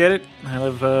appreciate it. I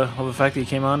love the fact that you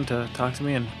came on to talk to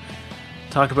me and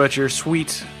talk about your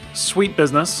sweet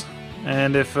business.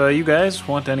 And if you guys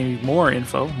want any more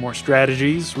info, more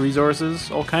strategies,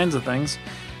 resources, all kinds of things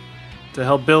to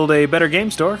help build a better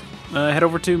game store, head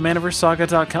over to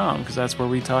Maniversesaga.com, because that's where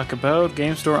we talk about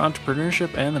game store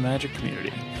entrepreneurship and the Magic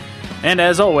community. And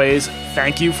as always,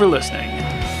 thank you for listening.